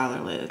way the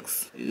dollar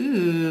looks.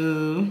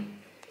 Ooh,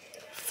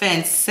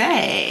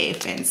 fancy,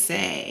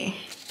 fancy.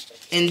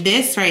 And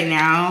this right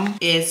now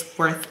is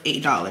worth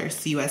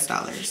 $8 US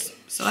dollars.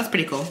 So that's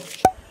pretty cool.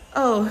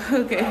 Oh,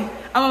 okay.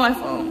 I'm on my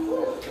phone.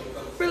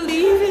 We're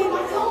leaving.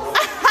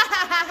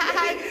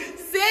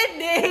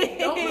 Sydney.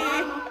 Don't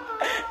mind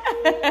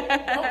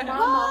my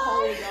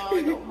hole,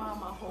 y'all. Don't mind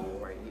my hole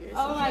right here.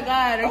 Oh my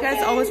God, are you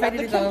guys always ready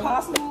to go?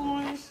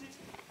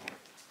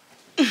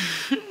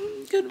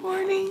 Good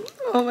morning.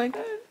 Oh my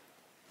God.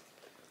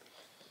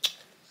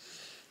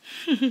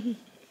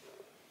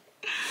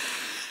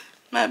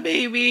 My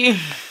baby.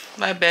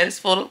 My bed is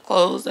full of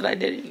clothes that I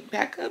didn't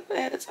pack up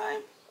ahead of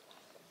time.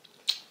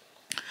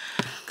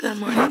 Good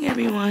morning,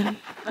 everyone.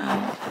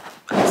 I'm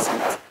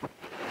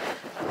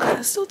kind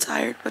of still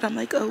tired, but I'm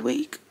like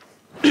awake.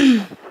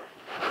 I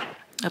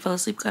fell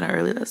asleep kind of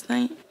early last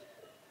night.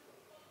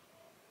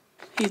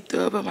 He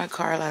threw up in my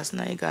car last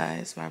night,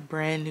 guys. My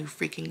brand new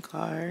freaking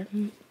car.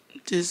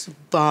 Just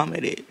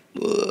vomited.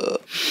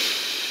 Ugh.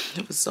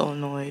 I was so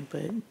annoyed,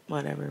 but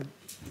whatever.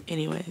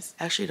 Anyways,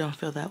 I actually don't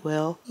feel that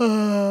well.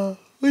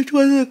 Which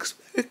wasn't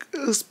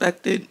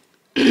expected.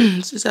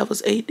 Since I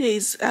was 8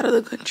 days out of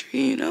the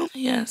country, you know?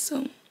 Yeah,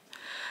 so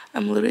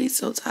I'm literally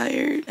so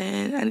tired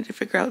and I need to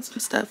figure out some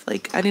stuff.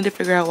 Like, I need to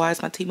figure out why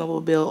is my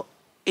T-Mobile bill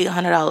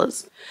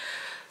 $800.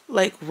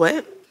 Like,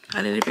 what?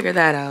 I need to figure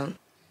that out.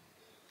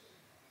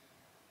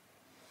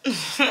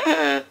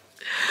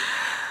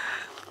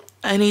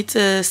 I need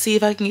to see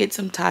if I can get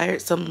some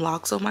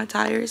locks on my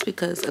tires,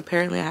 because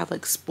apparently I have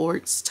like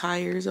sports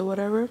tires or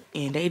whatever,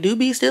 and they do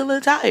be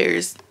stealing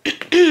tires.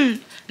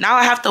 Now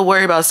I have to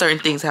worry about certain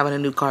things having a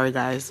new car,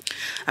 guys.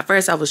 At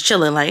first I was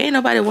chilling, like, ain't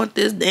nobody want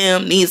this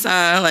damn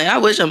Nissan. Like, I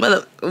wish a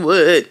mother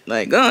would.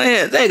 Like, go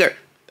ahead, take her.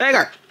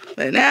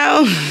 But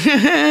now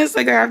it's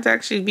like I have to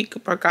actually be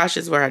more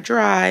cautious where I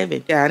drive.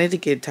 And yeah, I need to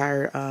get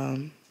tire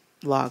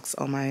locks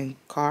on my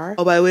car,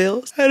 on my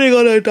wheels. I had to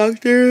go to the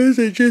doctor's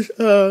and just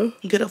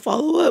get a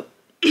follow-up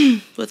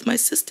with my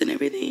sister and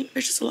everything.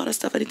 There's just a lot of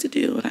stuff I need to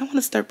do, and I want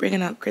to start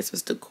bringing out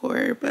Christmas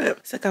decor, but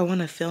it's like I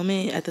want to film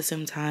it at the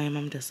same time.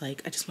 I'm just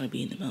like, I just want to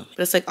be in the moment.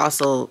 But it's like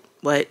also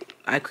what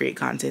I create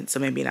content, so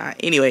maybe not.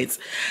 Anyways,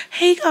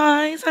 hey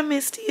guys, I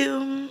missed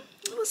you.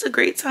 It was a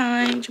great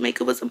time.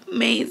 Jamaica was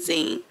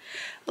amazing.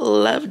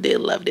 Loved it,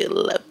 loved it,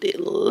 loved it,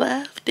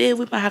 loved it.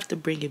 We might have to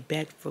bring it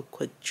back for a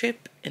quick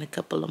trip in a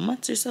couple of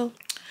months or so,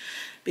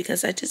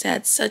 because I just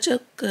had such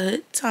a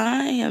good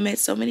time. I met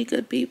so many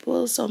good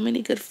people, so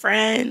many good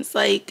friends.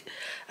 Like,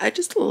 I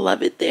just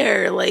love it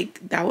there. Like,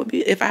 that would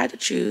be, if I had to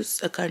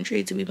choose a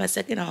country to be my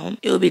second home,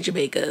 it would be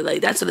Jamaica.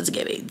 Like, that's what it's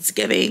giving. It's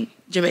giving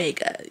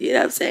Jamaica. You know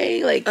what I'm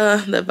saying? Like,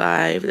 the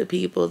vibe, the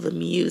people, the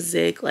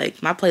music.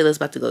 Like, my playlist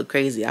about to go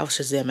crazy. I was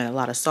just jamming a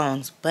lot of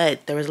songs,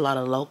 but there was a lot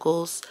of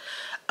locals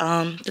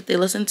that they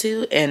listened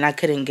to, and I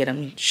couldn't get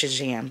them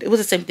shazammed. It was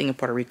the same thing in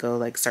Puerto Rico.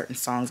 Like, certain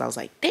songs I was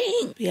like,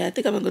 dang. Yeah, I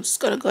think I'm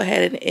just gonna go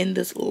ahead and end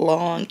this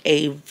long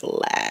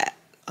vlog.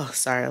 Oh,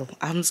 sorry,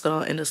 I'm just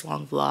gonna end this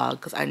long vlog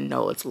because I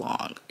know it's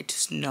long. I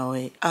just know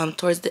it.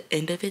 Towards the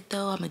end of it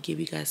though, I'm gonna give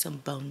you guys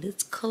some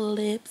bonus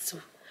clips,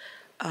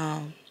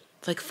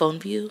 like phone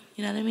view,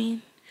 you know what I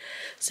mean?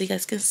 So you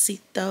guys can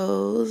see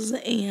those.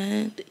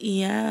 And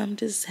yeah, I'm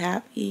just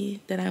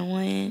happy that I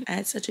went. I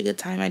had such a good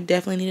time. I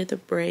definitely needed the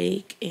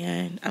break,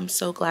 and I'm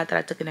so glad that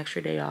I took an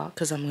extra day off,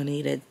 because I'm gonna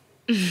need it.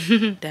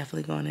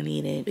 Definitely going to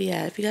need it. But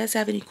yeah, if you guys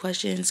have any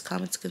questions,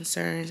 comments,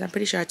 concerns, I'm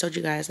pretty sure I told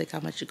you guys like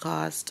how much it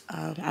cost.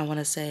 I want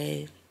to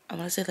say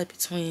like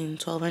between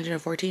 $1,200 and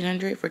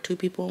 $1,400 for 2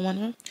 people in one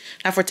room.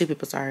 Not for 2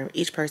 people, sorry,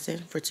 each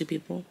person for 2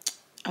 people.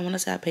 I want to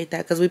say I paid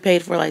that because we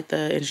paid for like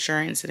the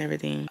insurance and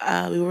everything.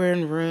 We were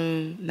in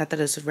room, not that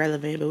it's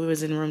relevant, but we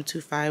was in room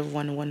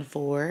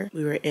 25114.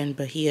 We were in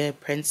Bahia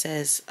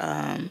Princess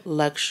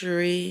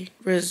luxury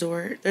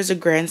resort. There's a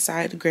grand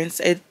side.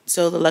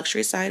 So the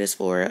luxury side is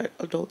for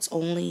adults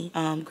only.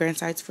 Grand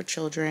side's for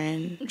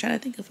children. I'm trying to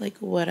think of like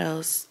what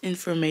else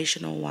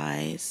informational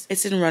wise.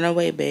 It's in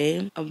Runaway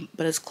Bay,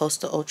 but it's close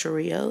to Ocho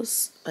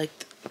Rios, like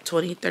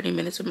 20-30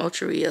 minutes from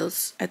Ocho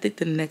Rios. I think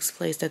the next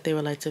place that they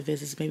would like to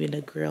visit is maybe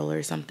the grill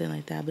or something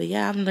like that. But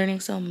yeah, I'm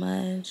learning so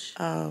much.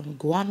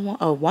 Wanguan.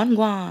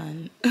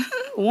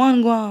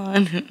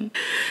 Wanguan.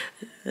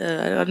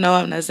 I don't know,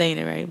 I'm not saying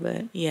it right,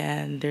 but yeah,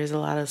 and there's a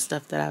lot of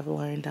stuff that I've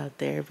learned out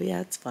there. But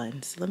yeah, it's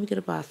fun. So let me get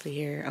up off of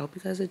here. I hope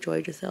you guys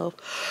enjoyed yourself.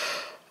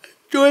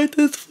 Enjoyed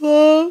this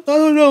vlog. I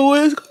don't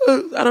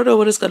know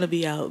what it's gonna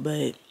be out,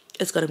 but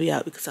it's gonna be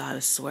out because I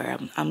swear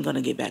I'm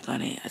gonna get back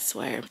on it. I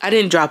swear. I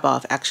didn't drop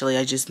off actually.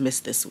 I just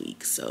missed this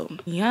week. So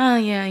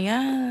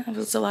yeah.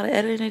 There's a lot of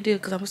editing to do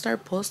because I'm gonna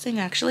start posting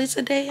actually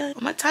today on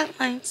my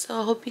timeline.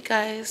 So I hope you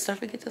guys don't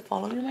forget to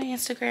follow me on my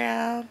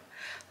Instagram.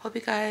 Hope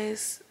you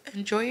guys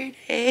enjoy your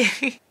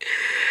day.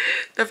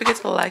 Don't forget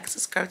to like,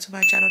 subscribe to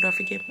my channel. Don't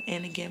forget,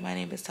 and again, my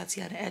name is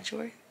Tatyana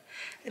Edgeworth.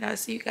 And I'll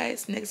see you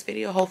guys next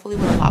video, hopefully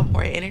with a lot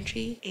more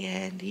energy.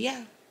 And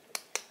yeah,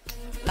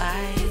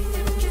 bye.